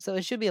time, so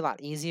it should be a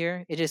lot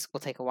easier. It just will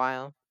take a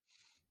while.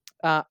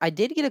 I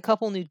did get a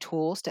couple new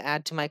tools to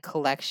add to my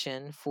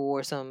collection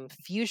for some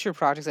future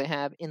projects I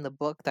have in the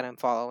book that I'm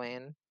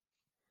following.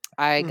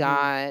 I Mhm.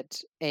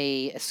 got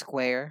a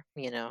square,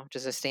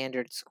 just a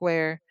standard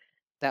square.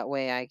 That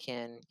way I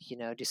can,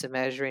 do some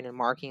measuring and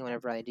marking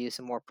whenever I do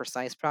some more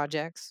precise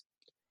projects.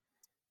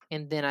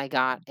 And then I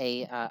got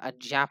a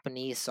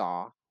Japanese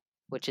saw,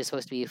 which is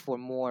supposed to be for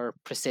more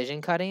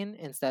precision cutting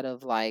instead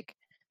of like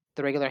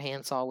the regular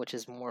hand saw, which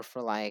is more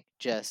for like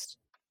just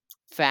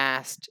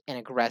fast and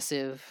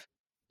aggressive,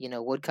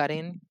 wood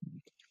cutting.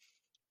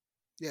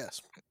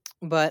 Yes.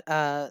 But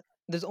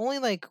there's only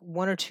like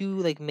one or two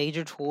like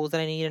major tools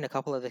that I need and a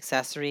couple of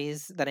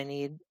accessories that I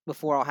need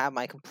before I'll have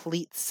my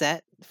complete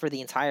set for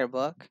the entire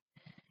book.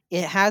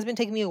 It has been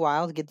taking me a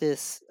while to get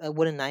this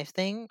wooden knife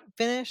thing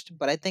finished,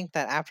 but I think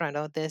that after I'm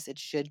done with this, it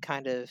should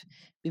kind of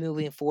be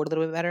moving forward a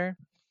little bit better.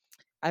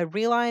 I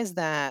realized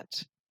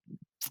that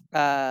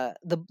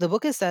the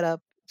book is set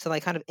up to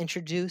like kind of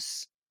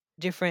introduce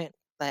different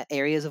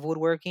areas of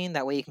woodworking.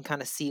 That way, you can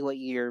kind of see what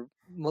you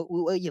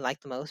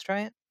like the most,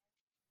 right?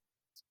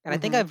 And I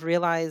think Mhm. I've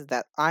realized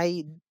that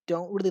I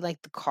don't really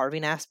like the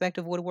carving aspect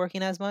of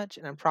woodworking as much,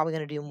 and I'm probably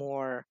going to do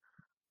more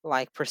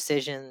like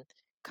precision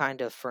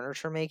kind of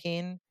furniture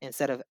making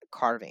instead of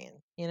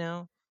carving.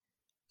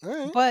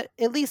 Alright. But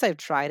at least I've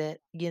tried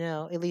it.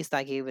 At least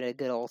I gave it a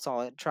good old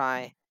solid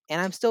try.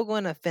 And I'm still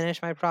going to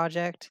finish my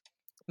project.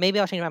 Maybe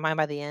I'll change my mind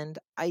by the end.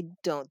 I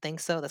don't think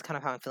so. That's kind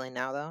of how I'm feeling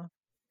now, though.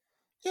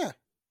 Yeah.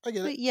 I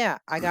get it. But yeah,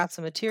 I got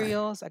some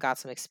materials. I got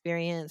some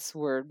experience.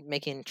 We're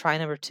making try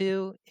number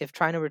 2. If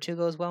try number 2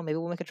 goes well, maybe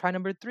we'll make a try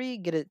number 3,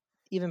 get it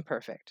even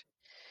perfect.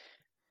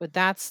 But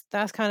that's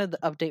kind of the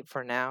update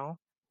for now.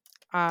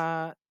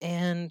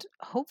 And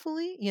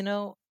hopefully,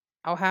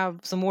 I'll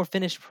have some more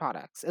finished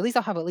products. At least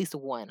I'll have at least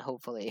one,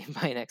 hopefully,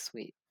 by next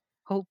week.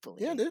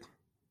 Yeah, Hopefully. dude.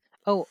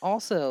 Oh,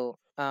 also,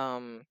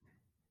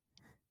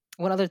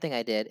 one other thing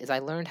I did is I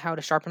learned how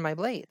to sharpen my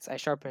blades. I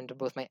sharpened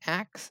both my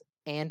axe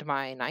and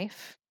my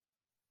knife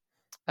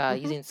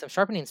Mhm. using some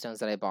sharpening stones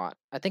that I bought.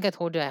 I think I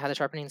told you I had the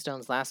sharpening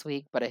stones last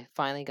week, but I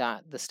finally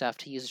got the stuff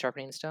to use the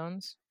sharpening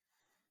stones.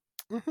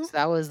 Mhm. So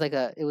that was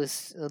it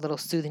was a little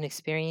soothing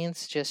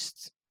experience,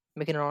 just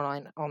making it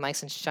all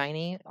nice and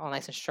shiny, all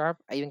nice and sharp.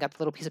 I even got the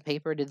little piece of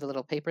paper, did the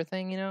little paper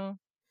thing.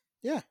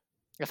 Yeah.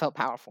 It felt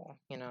powerful.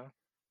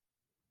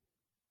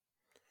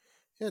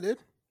 Yeah, dude.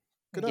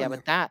 Good Yeah, on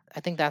you. but I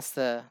think that's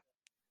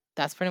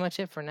pretty much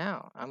it for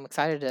now. I'm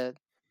excited to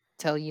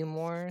tell you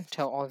more,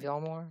 tell all of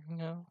y'all more.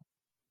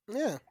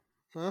 Yeah.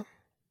 Well,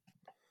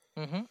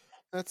 Mhm.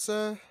 that's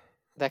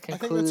That I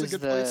think that's a concludes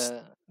good place.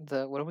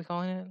 the what are we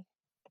calling it?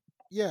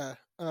 Yeah.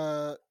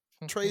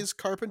 Trey's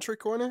carpentry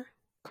corner?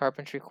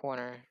 Carpentry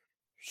corner.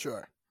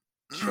 Sure.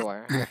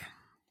 Sure.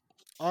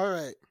 All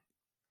right.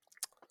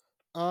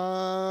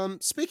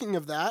 Speaking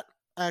of that,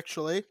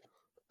 actually,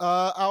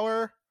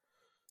 our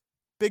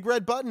big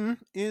red button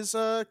is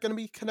going to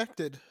be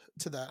connected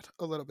to that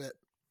a little bit.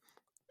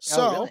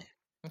 Oh, So, really?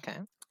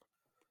 Okay.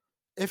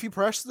 if you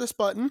press this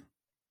button,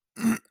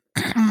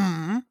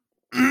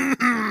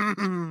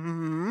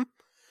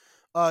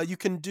 you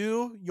can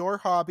do your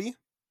hobby,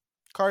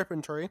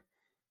 carpentry,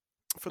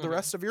 for the Mhm.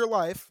 rest of your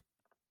life,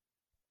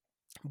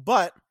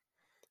 but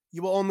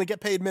you will only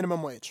get paid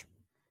minimum wage.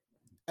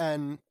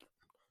 And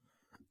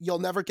you'll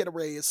never get a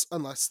raise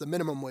unless the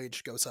minimum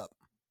wage goes up.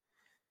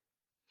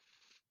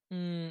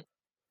 Mm,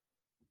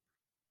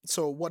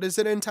 So, what is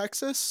it in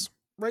Texas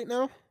right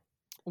now?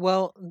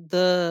 well,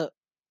 the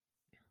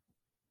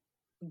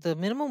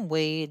minimum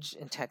wage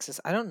in Texas,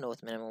 I don't know what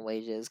the minimum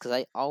wage is because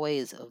I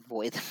always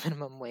avoid the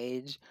minimum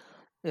wage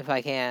if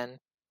I can.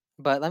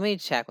 But let me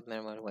check what the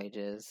minimum wage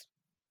is.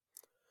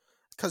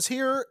 Because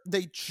here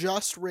they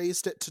just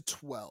raised it to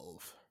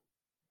 12.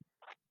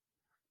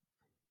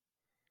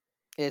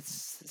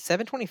 It's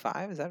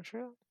 725. Is that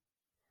true?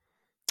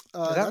 Is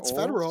that That's old?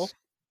 federal.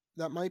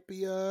 That might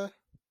be I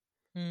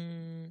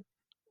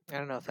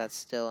don't know if that's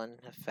still in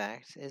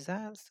effect. Is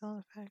that still in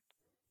effect?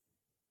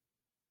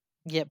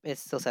 Yep,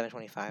 it's still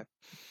 725.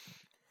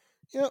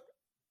 Yep.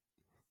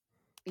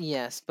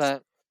 Yes,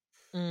 but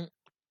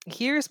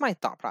here's my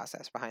thought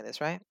process behind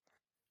this, right?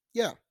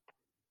 Yeah.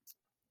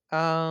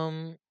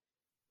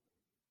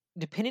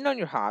 Depending on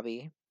your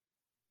hobby,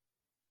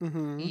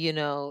 Mm-hmm.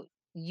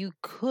 you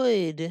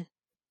could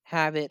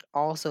have it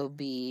also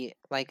be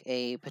like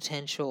a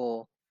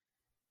potentially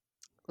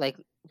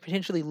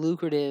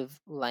lucrative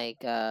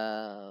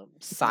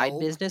side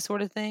Nope. business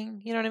sort of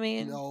thing. You know what I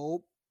mean?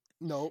 Nope.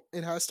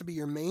 It has to be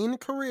your main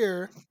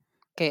career,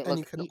 Okay, and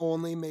you look, can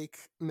only make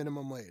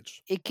minimum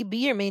wage. it could be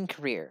your main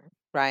career,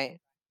 right?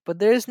 But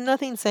there's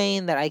nothing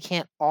saying that I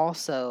can't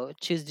also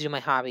choose to do my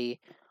hobby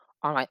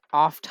on my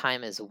off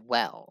time as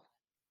well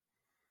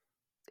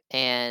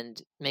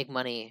and make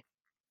money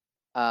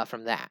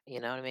from that. You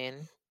know what I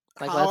mean?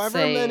 Like, let's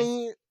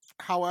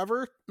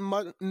However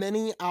say,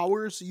 many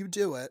hours you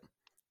do it,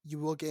 you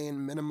will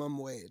gain minimum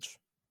wage.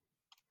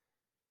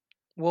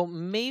 well,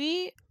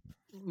 maybe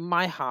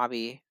my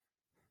hobby,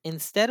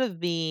 instead of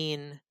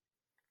being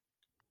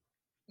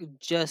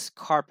just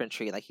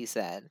carpentry, like you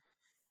said,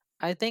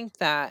 I think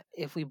that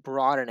if we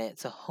broaden it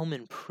to home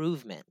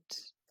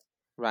improvement,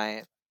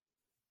 right?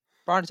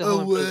 Broaden it to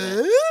home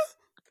improvement,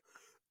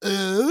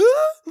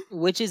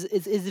 which is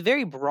a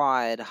very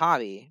broad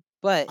hobby,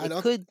 but I it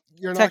don't. could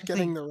You're not technically.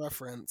 getting the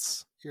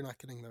reference. You're not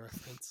getting the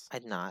reference.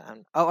 I'm not.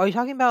 Oh, are you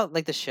talking about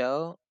like the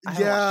show? I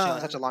haven't watched the show in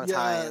Yeah. such a long Yeah.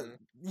 time.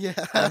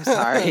 Yeah. I'm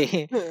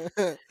sorry.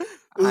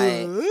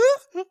 I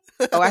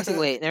Oh,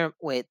 actually,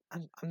 wait.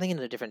 I'm thinking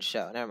of a different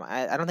show. Never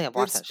mind. I don't think I've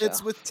watched that show.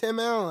 It's with Tim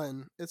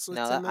Allen. It's with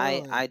No, Tim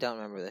I Allen. don't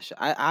remember this show.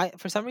 I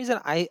for some reason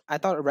I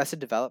thought Arrested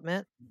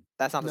Development.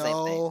 That's not the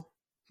same thing.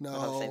 No,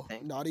 That's not the same no,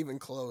 thing. not even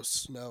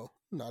close. No,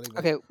 not even.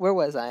 Okay, where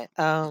was I?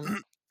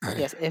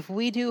 Yes, if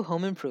we do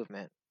home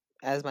improvement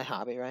as my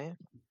hobby, right?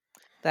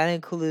 That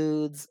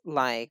includes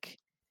like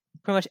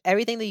pretty much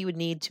everything that you would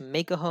need to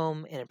make a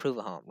home and improve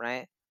a home, right?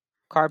 Yeah.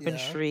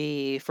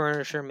 Carpentry,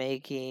 furniture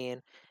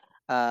making,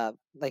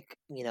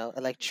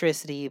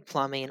 electricity,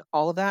 plumbing,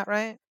 all of that,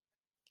 right?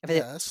 If I did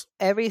Yes.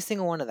 every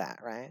single one of that,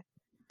 right?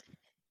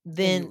 And you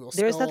Then will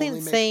still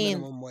only make saying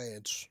minimum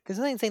wage. there's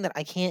nothing saying that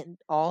I can't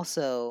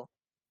also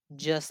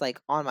just like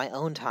on my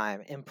own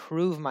time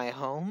improve my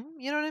home.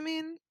 You know what I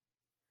mean?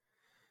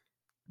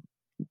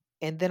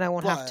 And then I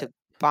won't have But to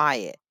buy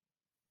it.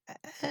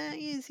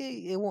 You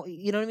see, it won't.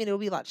 You know what I mean? It'll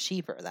be a lot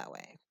cheaper that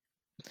way.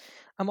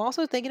 I'm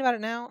also thinking about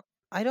it now.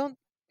 I don't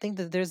think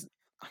that there's.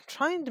 I'm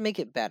trying to make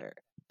it better,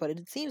 but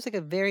it seems like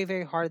a very,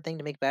 very hard thing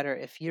to make better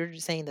if you're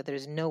just saying that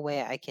there's no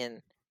way I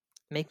can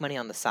make money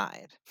on the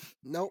side.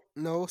 nope,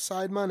 no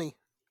side money.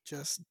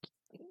 Just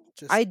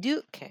I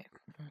do.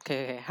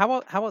 Okay.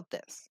 How about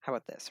this? How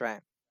about this?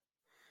 Right?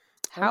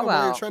 I don't How know why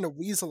you're about trying to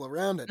weasel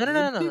around it, no, no,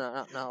 no, dude. no, no,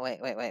 no, no, no.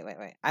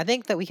 Wait. I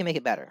think that we can make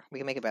it better. We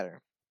can make it better.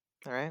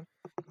 All right.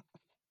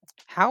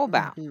 How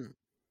about Mhm.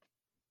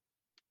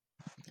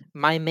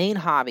 my main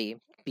hobby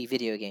be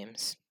video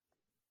games,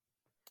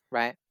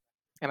 right?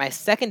 And my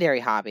secondary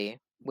hobby,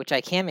 which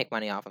I can make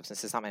money off of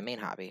since it's not my main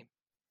hobby,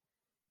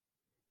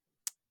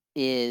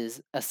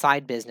 is a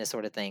side business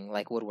sort of thing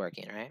like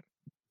woodworking, right?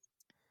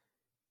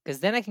 Because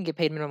then I can get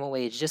paid minimum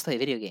wage just to play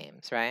video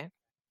games, right?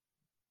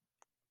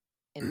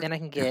 And then I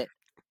can get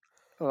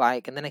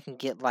like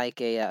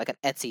like an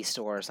Etsy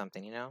store or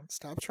something, you know?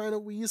 Stop trying to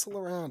weasel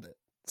around it.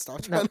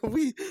 Stop No, trying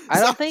to I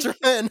don't Stop think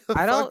trying to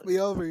I fuck don't. me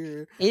over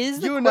here. Is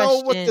the You know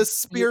what the question your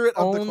spirit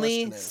of the only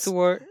question is.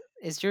 sort?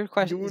 Is your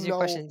question? You Is your know,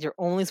 question your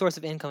only source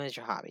of income is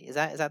your hobby? Is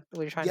that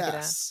what you're trying to get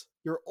at? yes,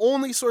 your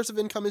only source of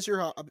income is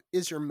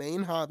your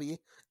main hobby,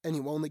 and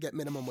you only get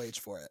minimum wage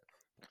for it.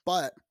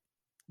 But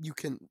you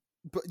can,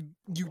 but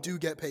you do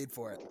get paid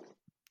for it.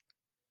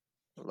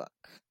 Look,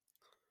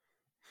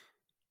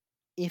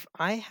 if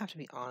I have to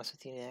be honest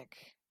with you, Nick,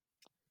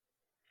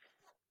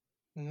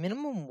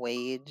 minimum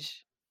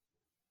wage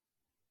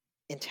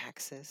in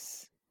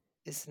Texas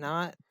is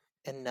not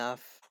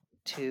enough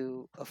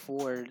to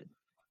afford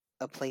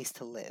a place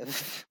to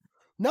live.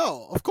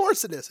 No, of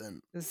course it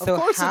isn't. So Of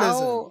course it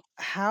isn't.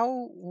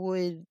 how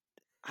would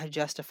I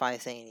justify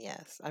saying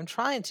yes? I'm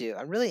trying to.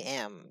 I really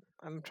am.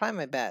 I'm trying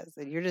my best.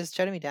 And you're just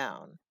shutting me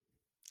down.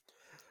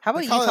 How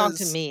about you talk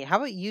to Because me? How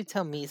about you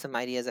tell me some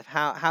ideas of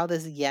how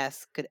this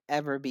yes could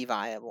ever be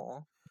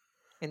viable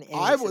in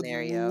any I would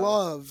scenario?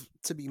 love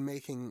to be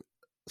making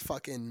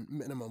fucking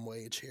minimum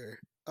wage here.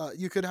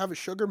 You could have a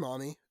sugar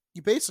mommy.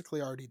 You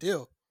basically already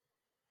do.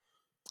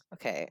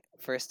 Okay,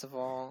 first of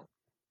all,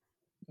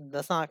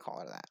 let's not call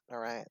her that. All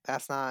right,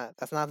 that's not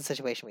the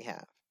situation we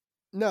have.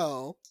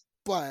 No,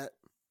 but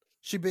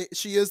she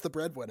is the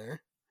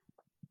breadwinner.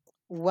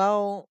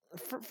 Well,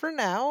 for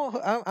now,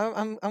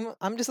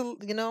 I'm just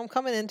I'm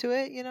coming into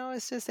it.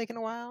 It's just taking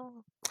a while.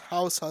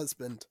 House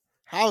husband.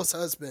 House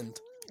husband.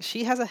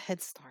 She has a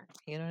head start.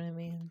 You know what I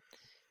mean?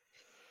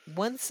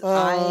 Once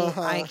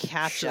I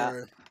catch up,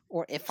 Sure.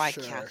 or if I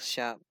Sure. catch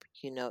up,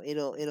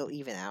 it'll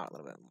even out a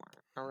little bit more.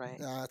 All right.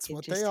 That's It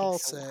what just they all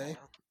takes a say.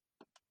 while.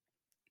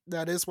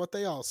 That is what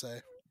they all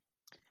say.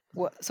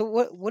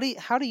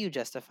 How do you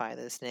justify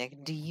this,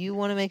 Nick? Do you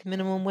want to make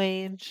minimum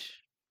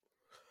wage?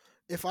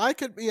 If I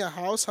could be a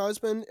house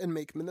husband and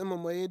make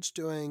minimum wage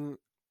doing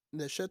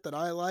the shit that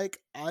I like,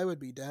 I would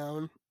be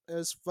down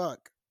as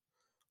fuck.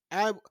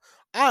 I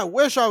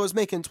wish I was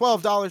making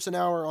 $12 an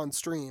hour on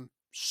stream.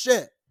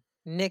 Shit.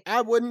 Nick,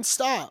 I wouldn't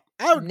stop.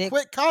 I would Nick,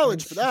 quit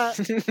college for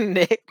that.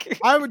 Nick.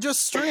 I would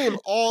just stream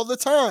all the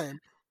time.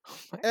 Oh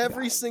my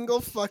Every God.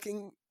 single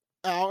fucking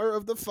hour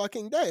of the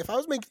fucking day. If I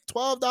was making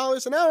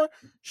 $12 an hour,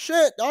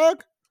 shit,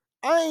 dog.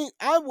 I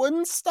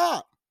wouldn't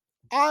stop.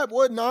 I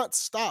would not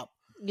stop.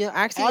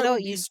 Actually, I would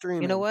be you know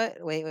streaming. what?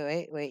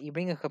 Wait. You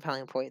bring a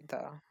compelling point,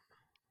 though.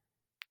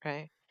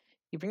 Right?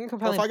 You bring a So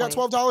compelling if I got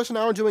point. $12 an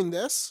hour doing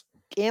this,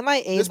 Am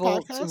I this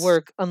able to podcast?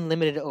 work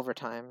unlimited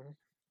overtime?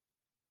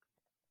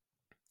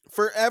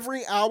 For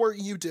every hour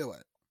you do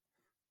it.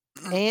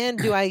 And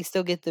do I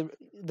still get the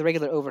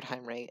regular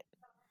overtime rate?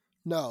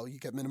 No, you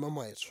get minimum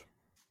wage.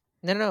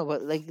 No,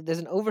 but there's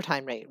an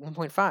overtime rate,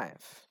 1.5.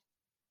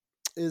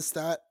 Is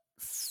that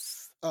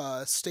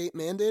state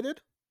mandated?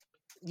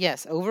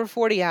 Yes, over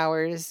 40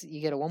 hours,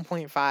 you get a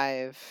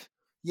 1.5.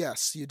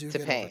 Yes, you do To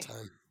get pay,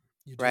 overtime.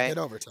 You do right? get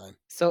overtime.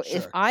 So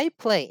if Sure. I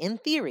play, in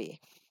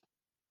theory,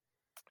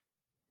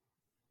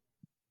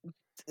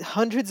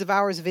 hundreds of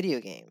hours of video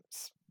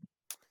games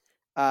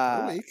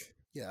Per week,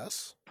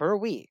 yes. per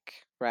week,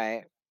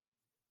 right?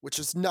 Which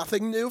is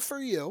nothing new for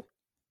you.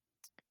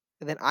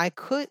 Then I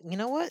could, you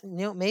know what?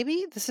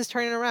 Maybe this is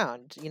turning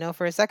around.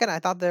 For a second I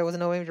thought there was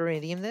no way to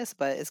redeem this,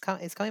 but it's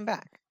coming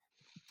back.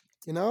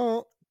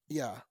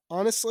 Yeah.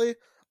 Honestly,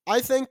 I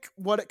think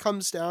what it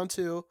comes down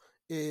to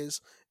is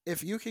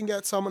if you can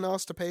get someone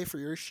else to pay for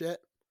your shit,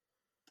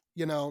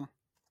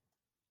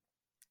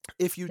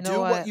 if you do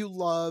what you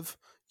love,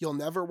 you'll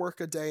never work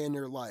a day in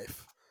your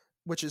life,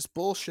 which is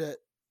bullshit.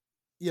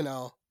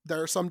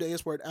 There are some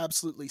days where it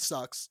absolutely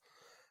sucks.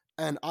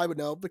 And I would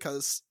know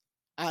because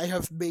I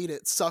have made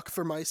it suck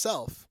for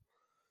myself.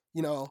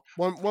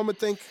 One would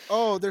think,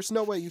 oh, there's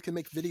no way you can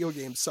make video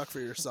games suck for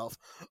yourself.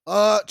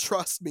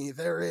 Trust me,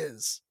 there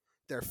is.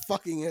 There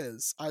fucking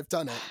is. I've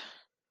done it.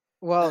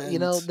 Well,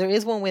 there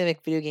is one way to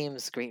make video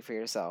games great for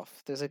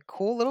yourself. There's a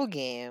cool little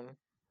game.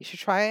 You should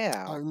try it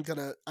out.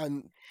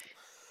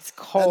 It's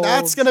called... And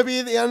that's gonna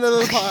be the end of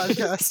the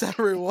podcast,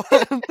 everyone.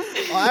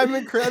 I'm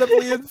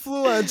incredibly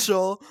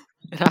influential.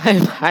 And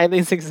I'm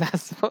highly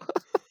successful.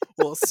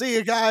 We'll see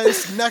you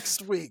guys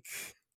next week.